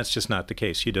again, and that's just not the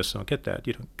case. You just don't get that.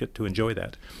 You don't get to enjoy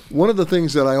that. One of the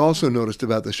things that I also noticed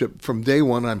about the ship from day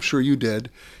one, I'm sure you did,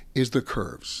 is the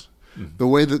curves, the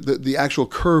way that the actual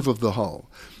curve of the hull.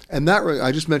 And that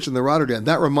I just mentioned the Rotterdam.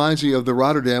 That reminds me of the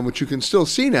Rotterdam, which you can still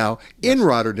see now in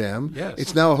Rotterdam. Yes.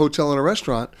 It's now a hotel and a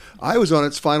restaurant. I was on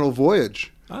its final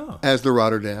voyage as the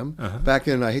Rotterdam back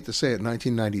in, I hate to say it,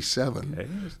 1997. Okay.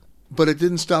 But it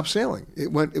didn't stop sailing.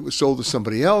 It was sold to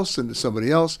somebody else and to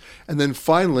somebody else, and then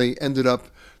finally ended up.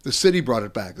 The city brought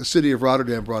it back. The city of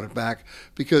Rotterdam brought it back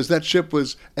because that ship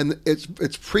was, and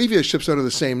its previous ships under the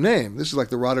same name. This is like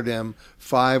the Rotterdam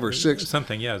 5 or 6.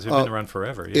 Something, yeah. It's been around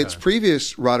forever. Yeah. Its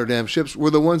previous Rotterdam ships were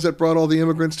the ones that brought all the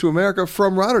immigrants to America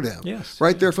from Rotterdam. Yes.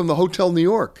 Right there from the Hotel New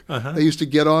York. They used to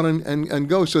get on and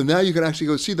go. So now you can actually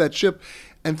go see that ship.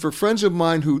 And for friends of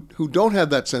mine who don't have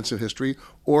that sense of history,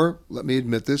 or, let me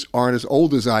admit this, aren't as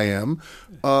old as I am,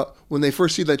 when they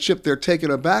first see that ship, they're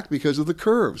taken aback because of the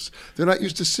curves. They're not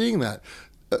used to seeing that.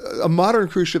 A modern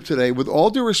cruise ship today, with all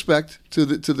due respect to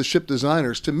the ship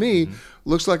designers, to me,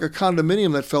 looks like a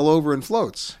condominium that fell over and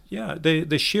floats. Yeah,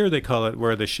 the sheer, they call it,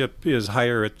 where the ship is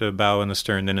higher at the bow and the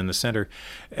stern than in the center.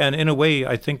 And in a way,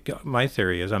 I think my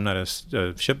theory is, I'm not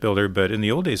a shipbuilder, but in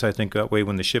the old days, I think that way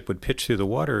when the ship would pitch through the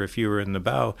water, if you were in the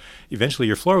bow, eventually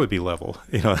your floor would be level.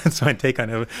 That's my take on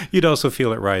it. You'd also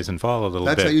feel it rise and fall a little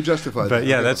bit. That's how you justify that. But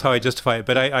yeah, that's how I justify it.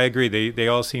 But I agree. They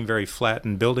all seem very flat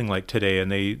and building-like today.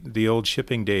 And the old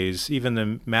shipping days, even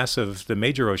the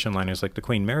major ocean liners like the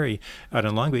Queen Mary out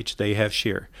in Long Beach, they have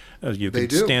sheer. You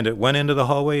could stand at one end of the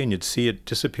hallway and you'd see it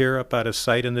disappear up out of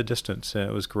sight in the distance.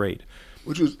 It was great.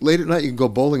 Which was late at night, you can go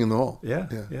bowling in the hall. Yeah.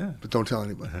 But don't tell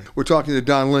anybody. We're talking to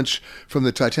Don Lynch from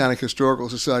the Titanic Historical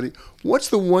Society. What's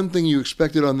the one thing you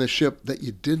expected on this ship that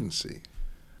you didn't see?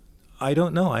 I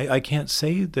don't know. I can't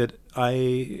say that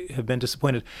I have been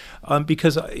disappointed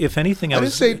because if anything, I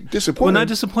didn't say disappointed. Well, not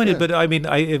disappointed, but I mean,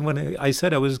 when I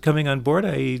said I was coming on board,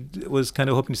 I was kind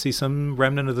of hoping to see some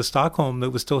remnant of the Stockholm that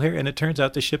was still here, and it turns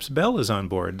out the ship's bell is on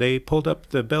board. They pulled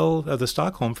up the bell of the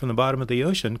Stockholm from the bottom of the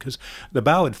ocean because the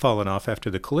bow had fallen off after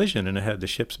the collision, and it had the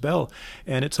ship's bell,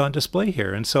 and it's on display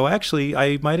here. And so actually,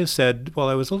 I might have said, well,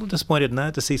 I was a little disappointed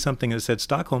not to see something that said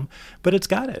Stockholm, but it's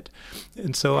got it.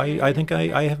 And so I think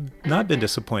I have not been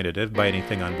disappointed by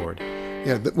anything on board.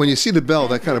 Yeah, when you see the bell,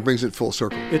 that kind of brings it full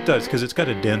circle. It does, because it's got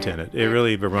a dent in it. It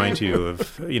really reminds you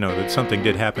of, that something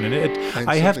did happen. And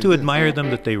I have to admire them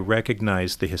that they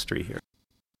recognize the history here.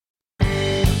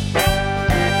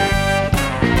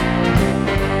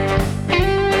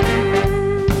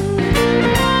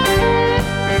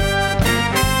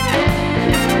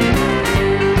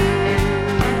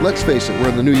 Let's face it, we're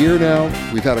in the new year now.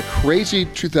 We've had a crazy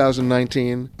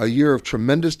 2019, a year of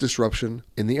tremendous disruption.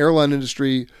 In the airline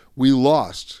industry, we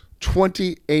lost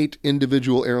 28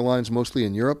 individual airlines, mostly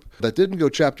in Europe, that didn't go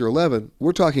Chapter 11.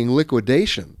 We're talking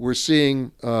liquidation. We're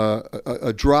seeing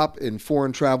a drop in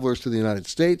foreign travelers to the United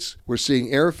States. We're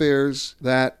seeing airfares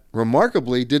that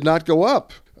remarkably did not go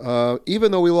up.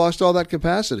 Even though we lost all that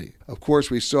capacity. Of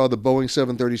course, we saw the Boeing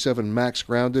 737 MAX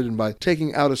grounded, and by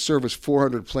taking out of service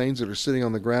 400 planes that are sitting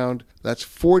on the ground, that's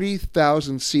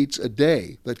 40,000 seats a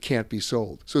day that can't be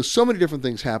sold. So many different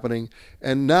things happening.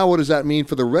 And now what does that mean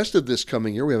for the rest of this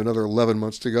coming year? We have another 11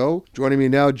 months to go. Joining me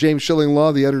now, James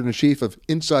Shillinglaw, the editor-in-chief of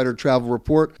Insider Travel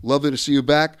Report. Lovely to see you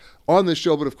back on this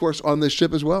show, but of course on this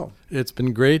ship as well. It's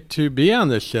been great to be on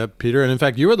this ship, Peter. And in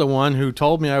fact, you were the one who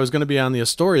told me I was going to be on the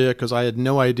Astoria because I had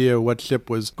no idea what ship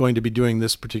was going to be doing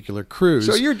this particular cruise.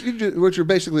 So what you're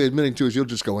basically admitting to is you'll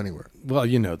just go anywhere. Well,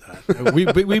 you know that.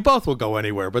 we both will go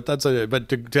anywhere, but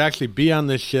to actually be on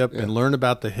this ship and learn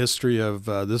about the history of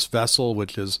this vessel,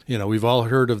 which is, we've all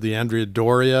heard of the Andrea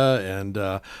Doria and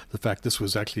the fact this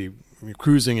was actually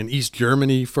cruising in East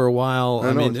Germany for a while.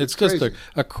 I mean, it's just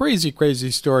a crazy,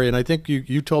 crazy story. And I think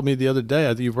you told me the other day,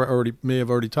 I think you may have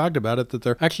already talked about it, that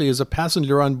there actually is a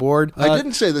passenger on board. I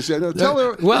didn't say this yet. No, tell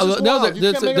her. Well,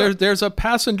 there's a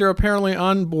passenger apparently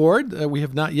on board. We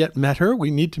have not yet met her.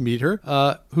 We need to meet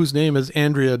her. Whose name is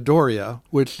Andrea Doria,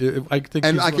 which I think.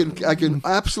 And I can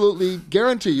absolutely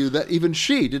guarantee you that even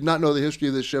she did not know the history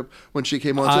of this ship when she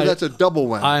came on. So that's a double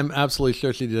whammy. I'm absolutely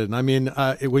sure she didn't. I mean,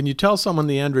 when you tell someone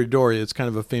the Andrea Doria, it's kind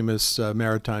of a famous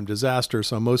maritime disaster,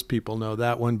 so most people know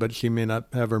that one, but she may not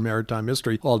have her maritime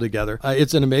history altogether.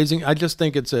 It's an amazing. I just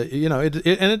think it's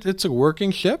it's a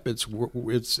working ship. It's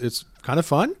kind of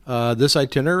fun. This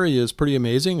itinerary is pretty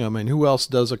amazing. I mean, who else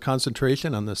does a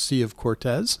concentration on the Sea of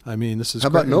Cortez? I mean, this is how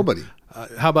about nobody?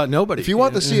 How about nobody? If you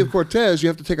want the Sea of Cortez, you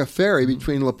have to take a ferry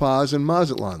between La Paz and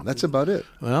Mazatlan. That's about it.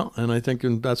 Well, and I think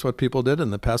that's what people did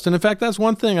in the past. And in fact, that's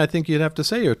one thing I think you'd have to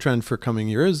say a trend for coming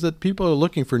year is that people are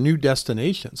looking for new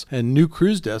destinations and new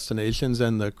cruise destinations.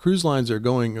 And the cruise lines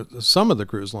some of the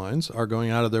cruise lines are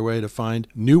going out of their way to find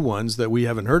new ones that we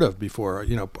haven't heard of before.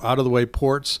 Out of the way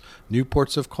ports, new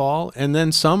ports of call. And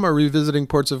then some are revisiting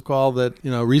ports of call that,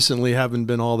 recently haven't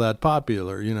been all that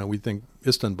popular. We think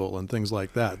Istanbul and things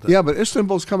like that. Yeah, but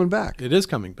Istanbul's coming back. It is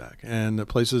coming back. And the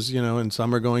places, and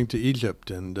some are going to Egypt,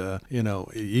 and,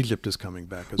 Egypt is coming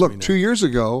back. Look, 2 years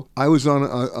ago, I was on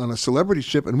a celebrity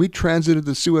ship, and we transited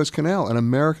the Suez Canal, an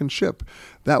American ship.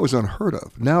 That was unheard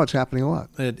of. Now it's happening a lot.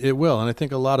 It will, and I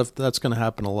think a lot of that's going to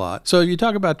happen a lot. So you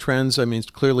talk about trends. I mean,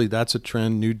 clearly that's a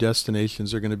trend. New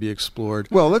destinations are going to be explored.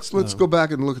 Well, let's go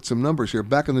back and look at some numbers here.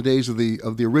 Back in the days of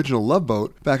the original Love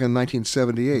Boat, back in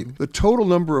 1978, the total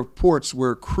number of ports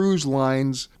where cruise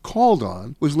lines called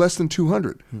on was less than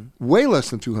 200, way less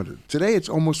than 200. Today it's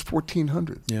almost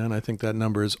 1,400. Yeah, and I think that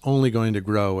number is only going to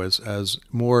grow as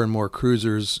more and more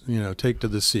cruisers, take to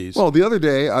the seas. Well, the other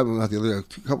day, a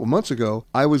couple months ago,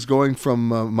 I was going from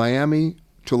Miami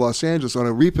to Los Angeles on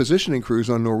a repositioning cruise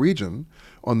on Norwegian,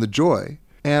 on the Joy,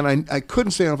 and I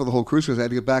couldn't stay on for the whole cruise because I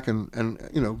had to get back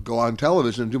and go on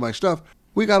television and do my stuff.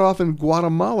 We got off in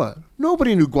Guatemala.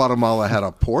 Nobody knew Guatemala had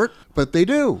a port, but they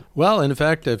do. Well, in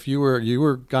fact, if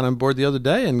you got on board the other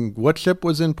day, and what ship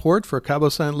was in port for Cabo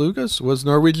San Lucas was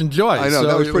Norwegian Joy. I know,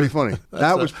 that was pretty funny.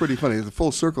 That was pretty funny. It's a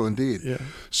full circle indeed. Yeah.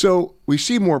 So we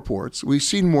see more ports. We've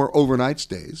seen more overnight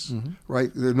stays,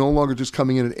 right? They're no longer just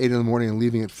coming in at 8 in the morning and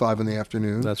leaving at 5 in the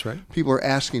afternoon. That's right. People are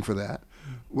asking for that.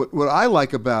 What I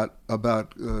like about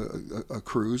a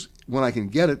cruise, when I can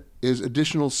get it, is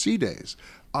additional sea days.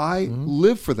 I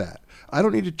live for that. I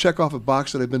don't need to check off a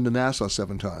box that I've been to Nassau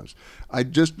 7 times. I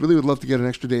just really would love to get an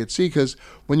extra day at sea because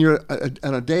when you're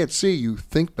on a day at sea, you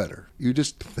think better. You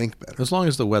just think better. As long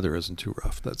as the weather isn't too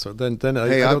rough. I've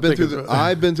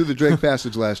been through the Drake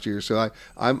Passage last year, so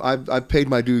I've paid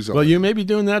my dues on it. Well, you may be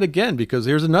doing that again because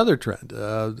here's another trend.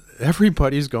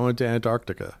 Everybody's going to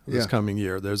Antarctica this coming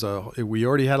year. We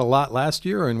already had a lot last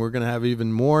year, and we're going to have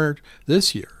even more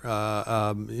this year.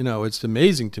 It's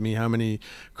amazing to me how many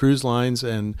cruise lines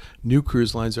and new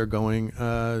cruise lines are going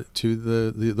to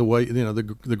the white,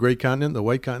 the great continent, the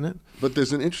white continent. But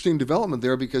there's an interesting development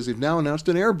there because they've now announced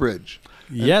an air bridge.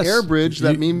 Yes. Air bridge,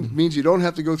 that means you don't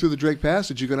have to go through the Drake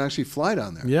Passage. You can actually fly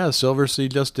down there. Yeah, Silversea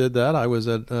just did that. I was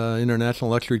at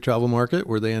International Luxury Travel Market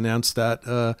where they announced that,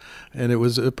 and it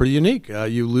was pretty unique.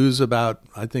 You lose about,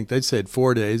 I think they said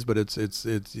 4 days, but it's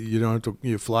you don't have to,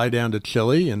 you fly down to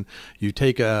Chile and you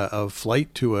take a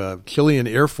flight to a Chilean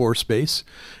Air Force base,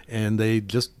 and they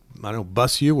just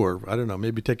bus you, or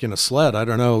maybe take you in a sled,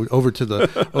 over to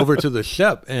the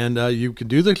ship, and you can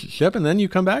do the ship, and then you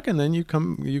come back, and then you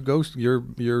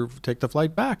take the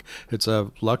flight back. It's a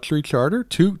luxury charter,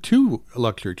 two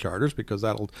luxury charters, because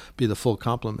that'll be the full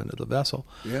complement of the vessel.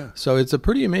 Yeah. So it's a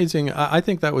pretty amazing. I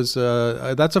think that was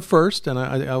that's a first, and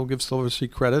I'll give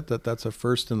Silversea credit that's a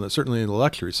first certainly in the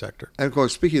luxury sector. And of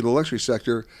course, speaking of the luxury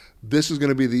sector, this is going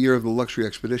to be the year of the luxury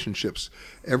expedition ships.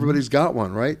 Everybody's got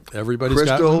one, right? Everybody's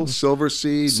Crystal, got one. Silver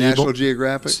Sea, National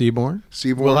Geographic. Seabourn.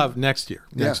 Seabourn. We'll have next year.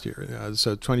 Yeah.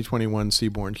 So 2021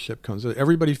 Seabourn ship comes.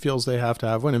 Everybody feels they have to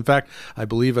have one. In fact, I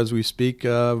believe as we speak,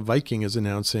 Viking is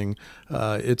announcing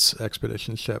its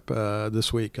expedition ship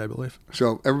this week, I believe.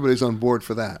 So everybody's on board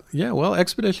for that. Yeah, well,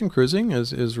 expedition cruising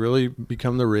is really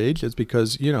become the rage. It's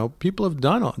because, people have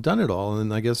done it all,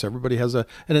 and I guess everybody has and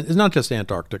it's not just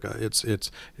Antarctica. It's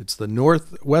the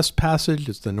Northwest Passage,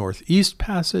 it's the Northeast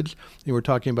Passage. You were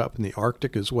talking about in the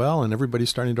Arctic as well, and everybody's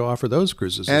starting to offer those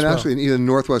cruises as well. And actually, in even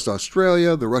Northwest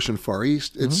Australia, the Russian Far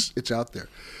East, it's out there.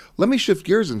 Let me shift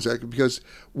gears in a second, because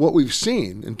what we've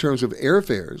seen in terms of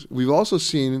airfares, we've also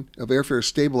seen of airfares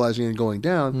stabilizing and going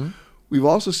down. We've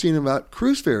also seen about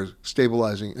cruise fares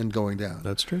stabilizing and going down.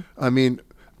 That's true. I mean,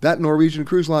 that Norwegian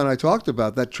cruise line I talked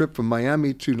about, that trip from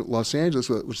Miami to Los Angeles,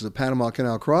 which is the Panama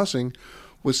Canal crossing,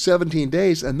 was 17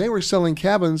 days, and they were selling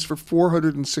cabins for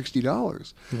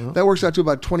 $460. Yeah. That works out to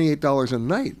about $28 a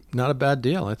night. Not a bad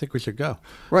deal. I think we should go.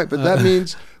 Right, but that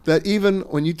means that even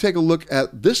when you take a look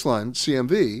at this line,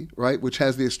 CMV, right, which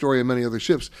has the Astoria and many other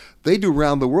ships, they do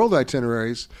round-the-world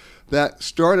itineraries that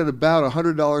start at about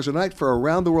 $100 a night for a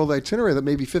round-the-world itinerary that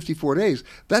may be 54 days.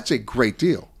 That's a great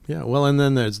deal. Yeah, well, and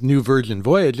then there's New Virgin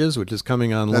Voyages, which is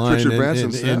coming online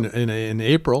in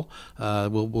April.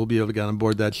 We'll be able to get on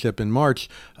board that ship in March.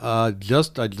 I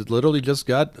literally just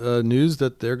got news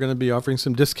that they're going to be offering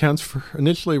some discounts for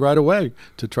initially right away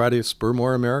to try to spur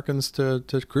more Americans to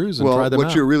cruise and try them out. Well,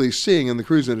 what you're really seeing in the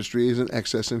cruise industry is an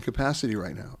excess in capacity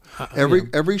right now.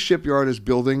 Every shipyard is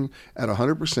building at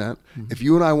 100%. If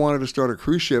you and I wanted to start a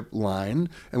cruise ship line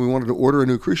and we wanted to order a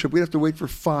new cruise ship, we'd have to wait for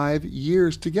 5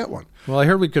 years to get one. Well, I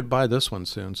heard we could buy this one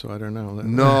soon, so I don't know.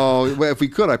 No, if we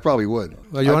could, I probably would.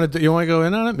 Well, you want to go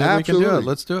in on it? Maybe absolutely. We can do it.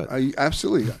 Let's do it.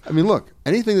 Absolutely. I mean, look,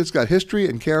 anything that's got history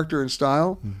and character and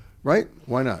style, right?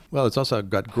 Why not? Well, it's also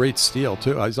got great steel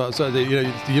too. I saw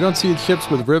you don't see ships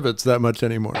with rivets that much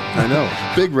anymore. I know,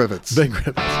 big rivets. Big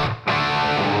rivets.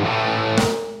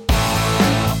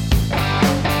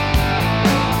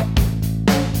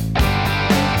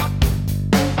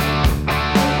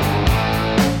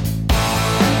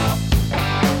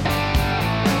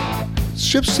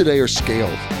 Ships today are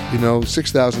scaled,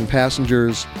 6,000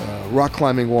 passengers, rock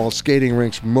climbing walls, skating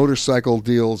rinks, motorcycle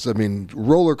deals,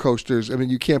 roller coasters.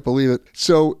 You can't believe it.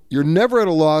 So you're never at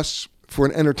a loss for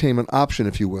an entertainment option,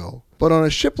 if you will. But on a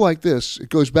ship like this, it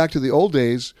goes back to the old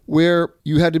days where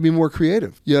you had to be more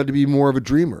creative. You had to be more of a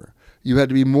dreamer. You had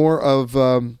to be more of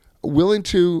willing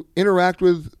to interact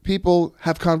with people,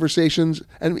 have conversations,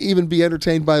 and even be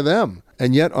entertained by them.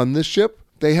 And yet on this ship,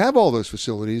 they have all those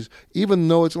facilities, even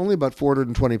though it's only about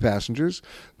 420 passengers.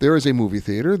 There is a movie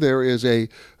theater. There is a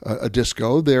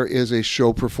disco. There is a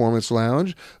show performance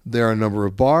lounge. There are a number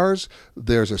of bars.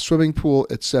 There's a swimming pool,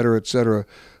 et cetera, et cetera.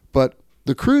 But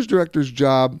the cruise director's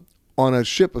job on a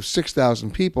ship of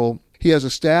 6,000 people, he has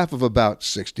a staff of about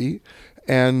 60,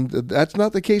 and that's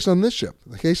not the case on this ship.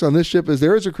 The case on this ship is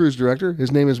there is a cruise director.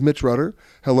 His name is Mitch Rudder.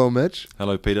 Hello, Mitch.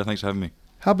 Hello, Peter. Thanks for having me.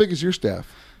 How big is your staff?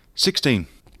 16.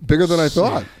 Bigger than I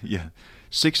thought. Yeah.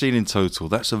 16 in total.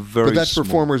 That's a very But that's small...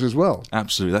 performers as well.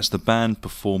 Absolutely. That's the band,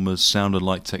 performers, sound and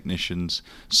light technicians,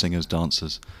 singers,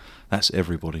 dancers. That's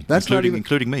everybody,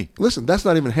 including me. Listen, that's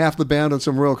not even half the band on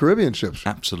some Royal Caribbean ships.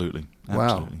 Absolutely.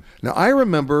 Wow. Now, I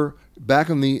remember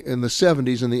back in the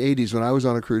 70s and the 80s when I was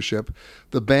on a cruise ship,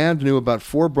 the band knew about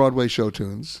 4 Broadway show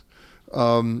tunes.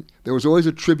 There was always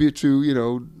a tribute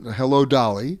to, Hello,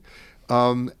 Dolly.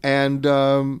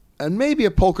 And maybe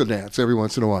a polka dance every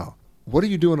once in a while. What are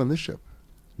you doing on this ship?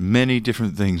 Many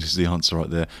different things is the answer right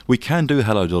there. We can do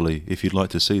Hello Dolly if you'd like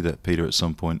to see that, Peter, at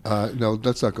some point. No,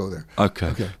 let's not go there.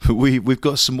 Okay. But we've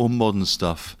got some more modern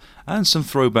stuff and some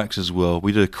throwbacks as well.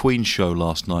 We did a Queen show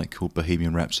last night called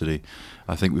Bohemian Rhapsody.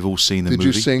 I think we've all seen the movie.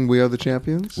 Did you sing We Are the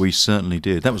Champions? We certainly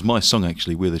did. That was my song,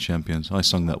 actually, We're the Champions. I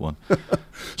sung that one.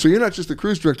 So you're not just the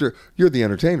cruise director, you're the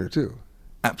entertainer, too.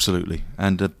 Absolutely.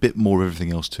 And a bit more of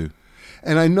everything else, too.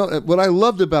 And I know what I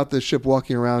loved about this ship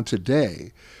walking around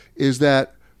today is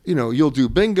that, you'll do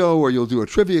bingo or you'll do a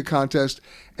trivia contest,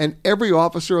 and every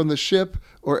officer on the ship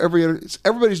or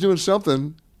everybody's doing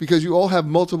something because you all have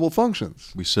multiple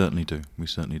functions. We certainly do.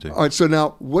 All right, so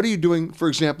now what are you doing, for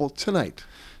example, tonight?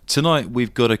 Tonight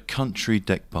we've got a country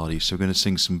deck party, so we're going to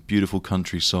sing some beautiful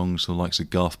country songs, the likes of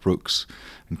Garth Brooks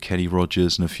and Kenny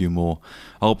Rogers and a few more.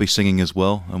 I'll be singing as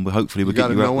well, and hopefully we'll get you out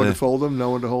there. You got to know when to fold them,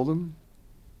 know when to hold them?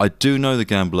 I do know The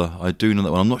Gambler. I do know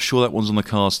that one. I'm not sure that one's on the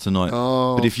cards tonight.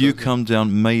 Oh, but if you come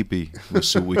down, maybe we'll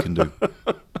see what we can do.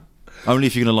 Only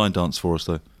if you're going to line dance for us,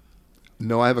 though.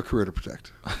 No, I have a career to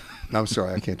protect. No, I'm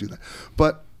sorry, I can't do that.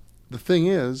 But the thing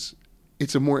is,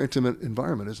 it's a more intimate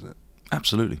environment, isn't it?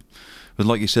 Absolutely. But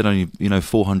like you said, only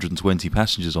 420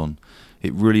 passengers on.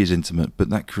 It really is intimate, but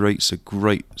that creates a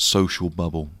great social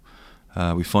bubble.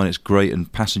 We find it's great,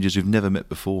 and passengers who've never met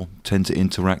before tend to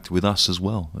interact with us as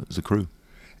well as a crew.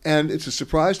 And it's a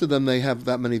surprise to them they have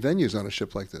that many venues on a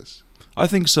ship like this. I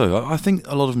think so. I think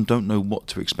a lot of them don't know what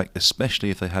to expect, especially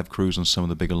if they have crews on some of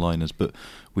the bigger liners. But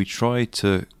we try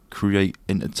to create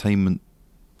entertainment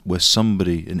where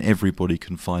somebody and everybody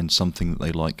can find something that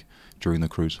they like during the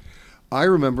cruise. I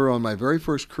remember on my very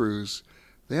first cruise,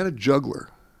 they had a juggler,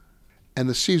 and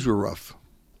the seas were rough.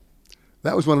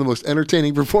 That was one of the most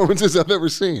entertaining performances I've ever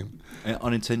seen.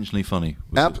 Unintentionally funny.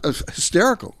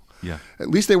 Hysterical. Yeah. At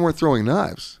least they weren't throwing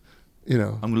knives. I'm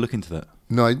going to look into that.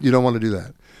 No, you don't want to do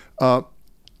that.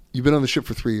 You've been on the ship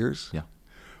for 3 years? Yeah.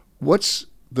 What's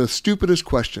the stupidest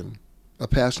question a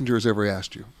passenger has ever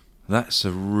asked you? That's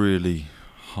a really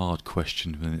hard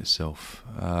question in itself.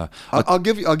 I'll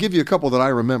give you a couple that I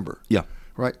remember. Yeah.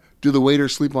 Right. Do the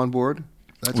waiters sleep on board?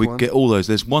 That's we one. Get all those.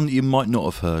 There's one that you might not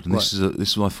have heard, and this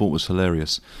is what I thought was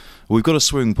hilarious. We've got a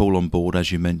swimming pool on board,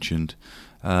 as you mentioned,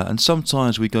 and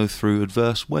sometimes we go through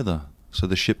adverse weather, so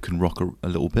the ship can rock a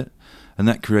little bit, and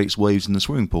that creates waves in the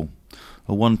swimming pool.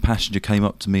 One passenger came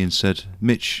up to me and said,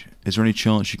 "Mitch, is there any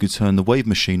chance you could turn the wave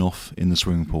machine off in the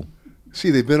swimming pool?"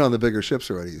 See, they've been on the bigger ships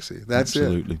already, you see. That's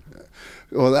Absolutely. It.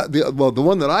 Well, the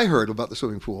one that I heard about the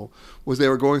swimming pool was they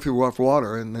were going through rough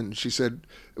water, and then she said,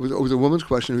 it was a woman's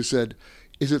question who said,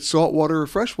 "Is it salt water or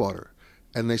fresh water?"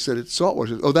 And they said, "It's salt water."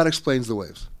 She said, "Oh, that explains the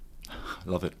waves."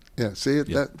 Love it. Yeah, see,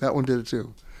 Yeah. That one did it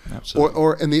too. Absolutely.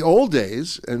 Or in the old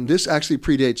days, and this actually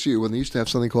predates you, when they used to have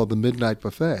something called the Midnight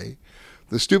Buffet,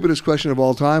 the stupidest question of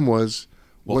all time was,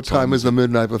 what time is the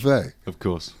Midnight Buffet? Of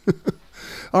course.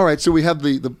 All right, so we have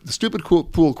the stupid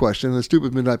pool question, the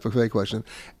stupid Midnight Buffet question,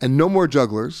 and no more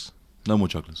jugglers. No more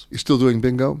jugglers. You're still doing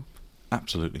bingo?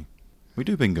 Absolutely. We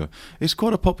do bingo. It's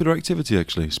quite a popular activity,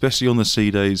 actually, especially on the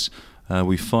sea days.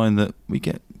 We find that we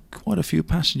get quite a few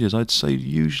passengers. I'd say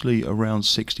usually around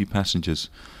 60 passengers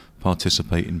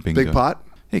participate in bingo. Big pot?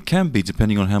 It can be,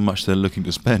 depending on how much they're looking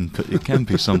to spend, but it can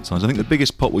be sometimes. I think the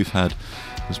biggest pot we've had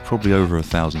was probably over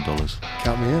 $1,000.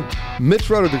 Count me in. Mitch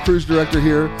Rudder, the cruise director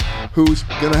here, who's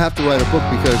going to have to write a book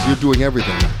because you're doing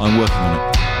everything. I'm working on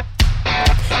it.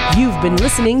 You've been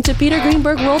listening to Peter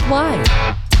Greenberg Worldwide.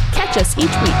 Catch us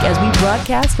each week as we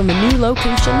broadcast from a new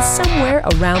location somewhere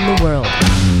around the world.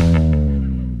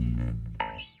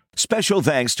 Special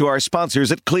thanks to our sponsors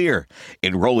at Clear.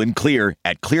 Enroll in Clear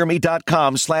at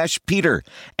clearme.com/Peter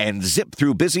and zip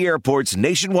through busy airports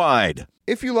nationwide.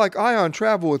 If you like Ion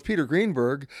Travel with Peter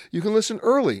Greenberg, you can listen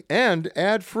early and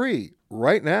ad-free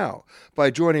right now by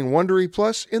joining Wondery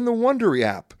Plus in the Wondery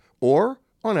app or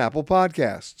on Apple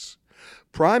Podcasts.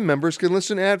 Prime members can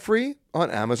listen ad-free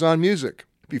on Amazon Music.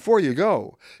 Before you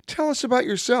go, tell us about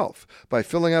yourself by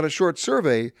filling out a short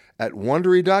survey at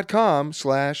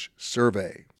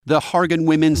Wondery.com/survey. The Hargan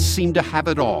women seem to have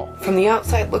it all. From the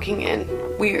outside looking in,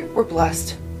 we're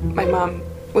blessed. My mom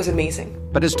was amazing.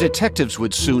 But as detectives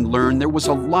would soon learn, there was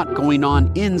a lot going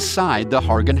on inside the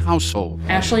Hargan household.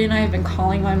 Ashley and I have been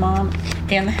calling my mom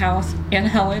and the house and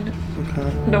Helen.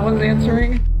 No one's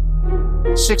answering.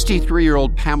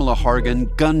 63-year-old Pamela Hargan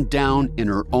gunned down in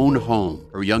her own home.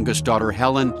 Her youngest daughter,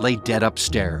 Helen, lay dead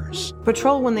upstairs.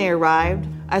 Patrol, when they arrived,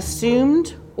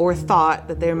 assumed or thought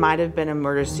that there might have been a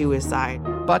murder-suicide.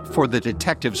 But for the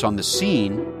detectives on the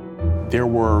scene, there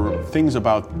were things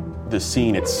about the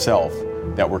scene itself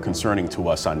that were concerning to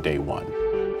us on day one.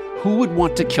 Who would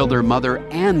want to kill their mother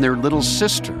and their little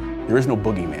sister? There is no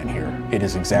boogeyman here. It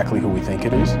is exactly who we think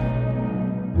it is.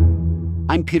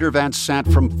 I'm Peter Van Sant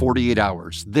from 48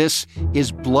 Hours. This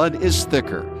is Blood is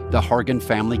Thicker, the Hargan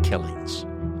family killings.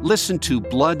 Listen to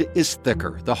Blood is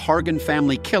Thicker, the Hargan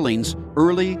family killings,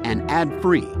 early and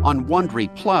ad-free on Wondery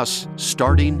Plus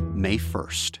starting May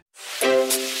 1st.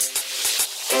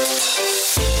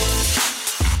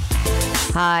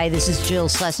 Hi, this is Jill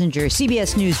Schlesinger,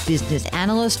 CBS News business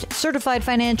analyst, certified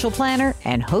financial planner,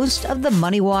 and host of the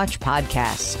Money Watch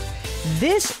podcast.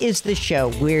 This is the show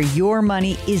where your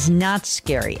money is not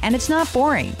scary and it's not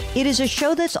boring. It is a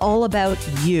show that's all about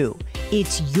you.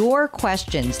 It's your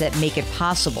questions that make it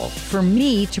possible for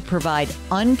me to provide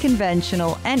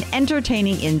unconventional and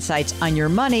entertaining insights on your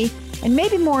money and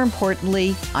maybe more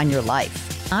importantly, on your life.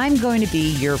 I'm going to be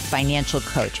your financial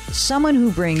coach, someone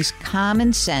who brings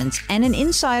common sense and an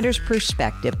insider's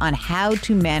perspective on how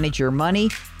to manage your money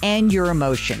and your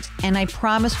emotions. And I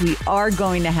promise we are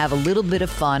going to have a little bit of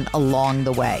fun along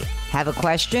the way. Have a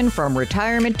question from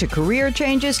retirement to career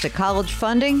changes to college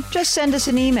funding? Just send us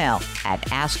an email at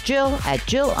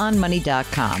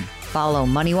askjill@jillonmoney.com. Follow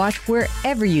Money Watch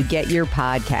wherever you get your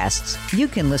podcasts. You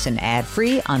can listen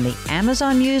ad-free on the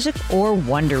Amazon Music or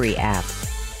Wondery app.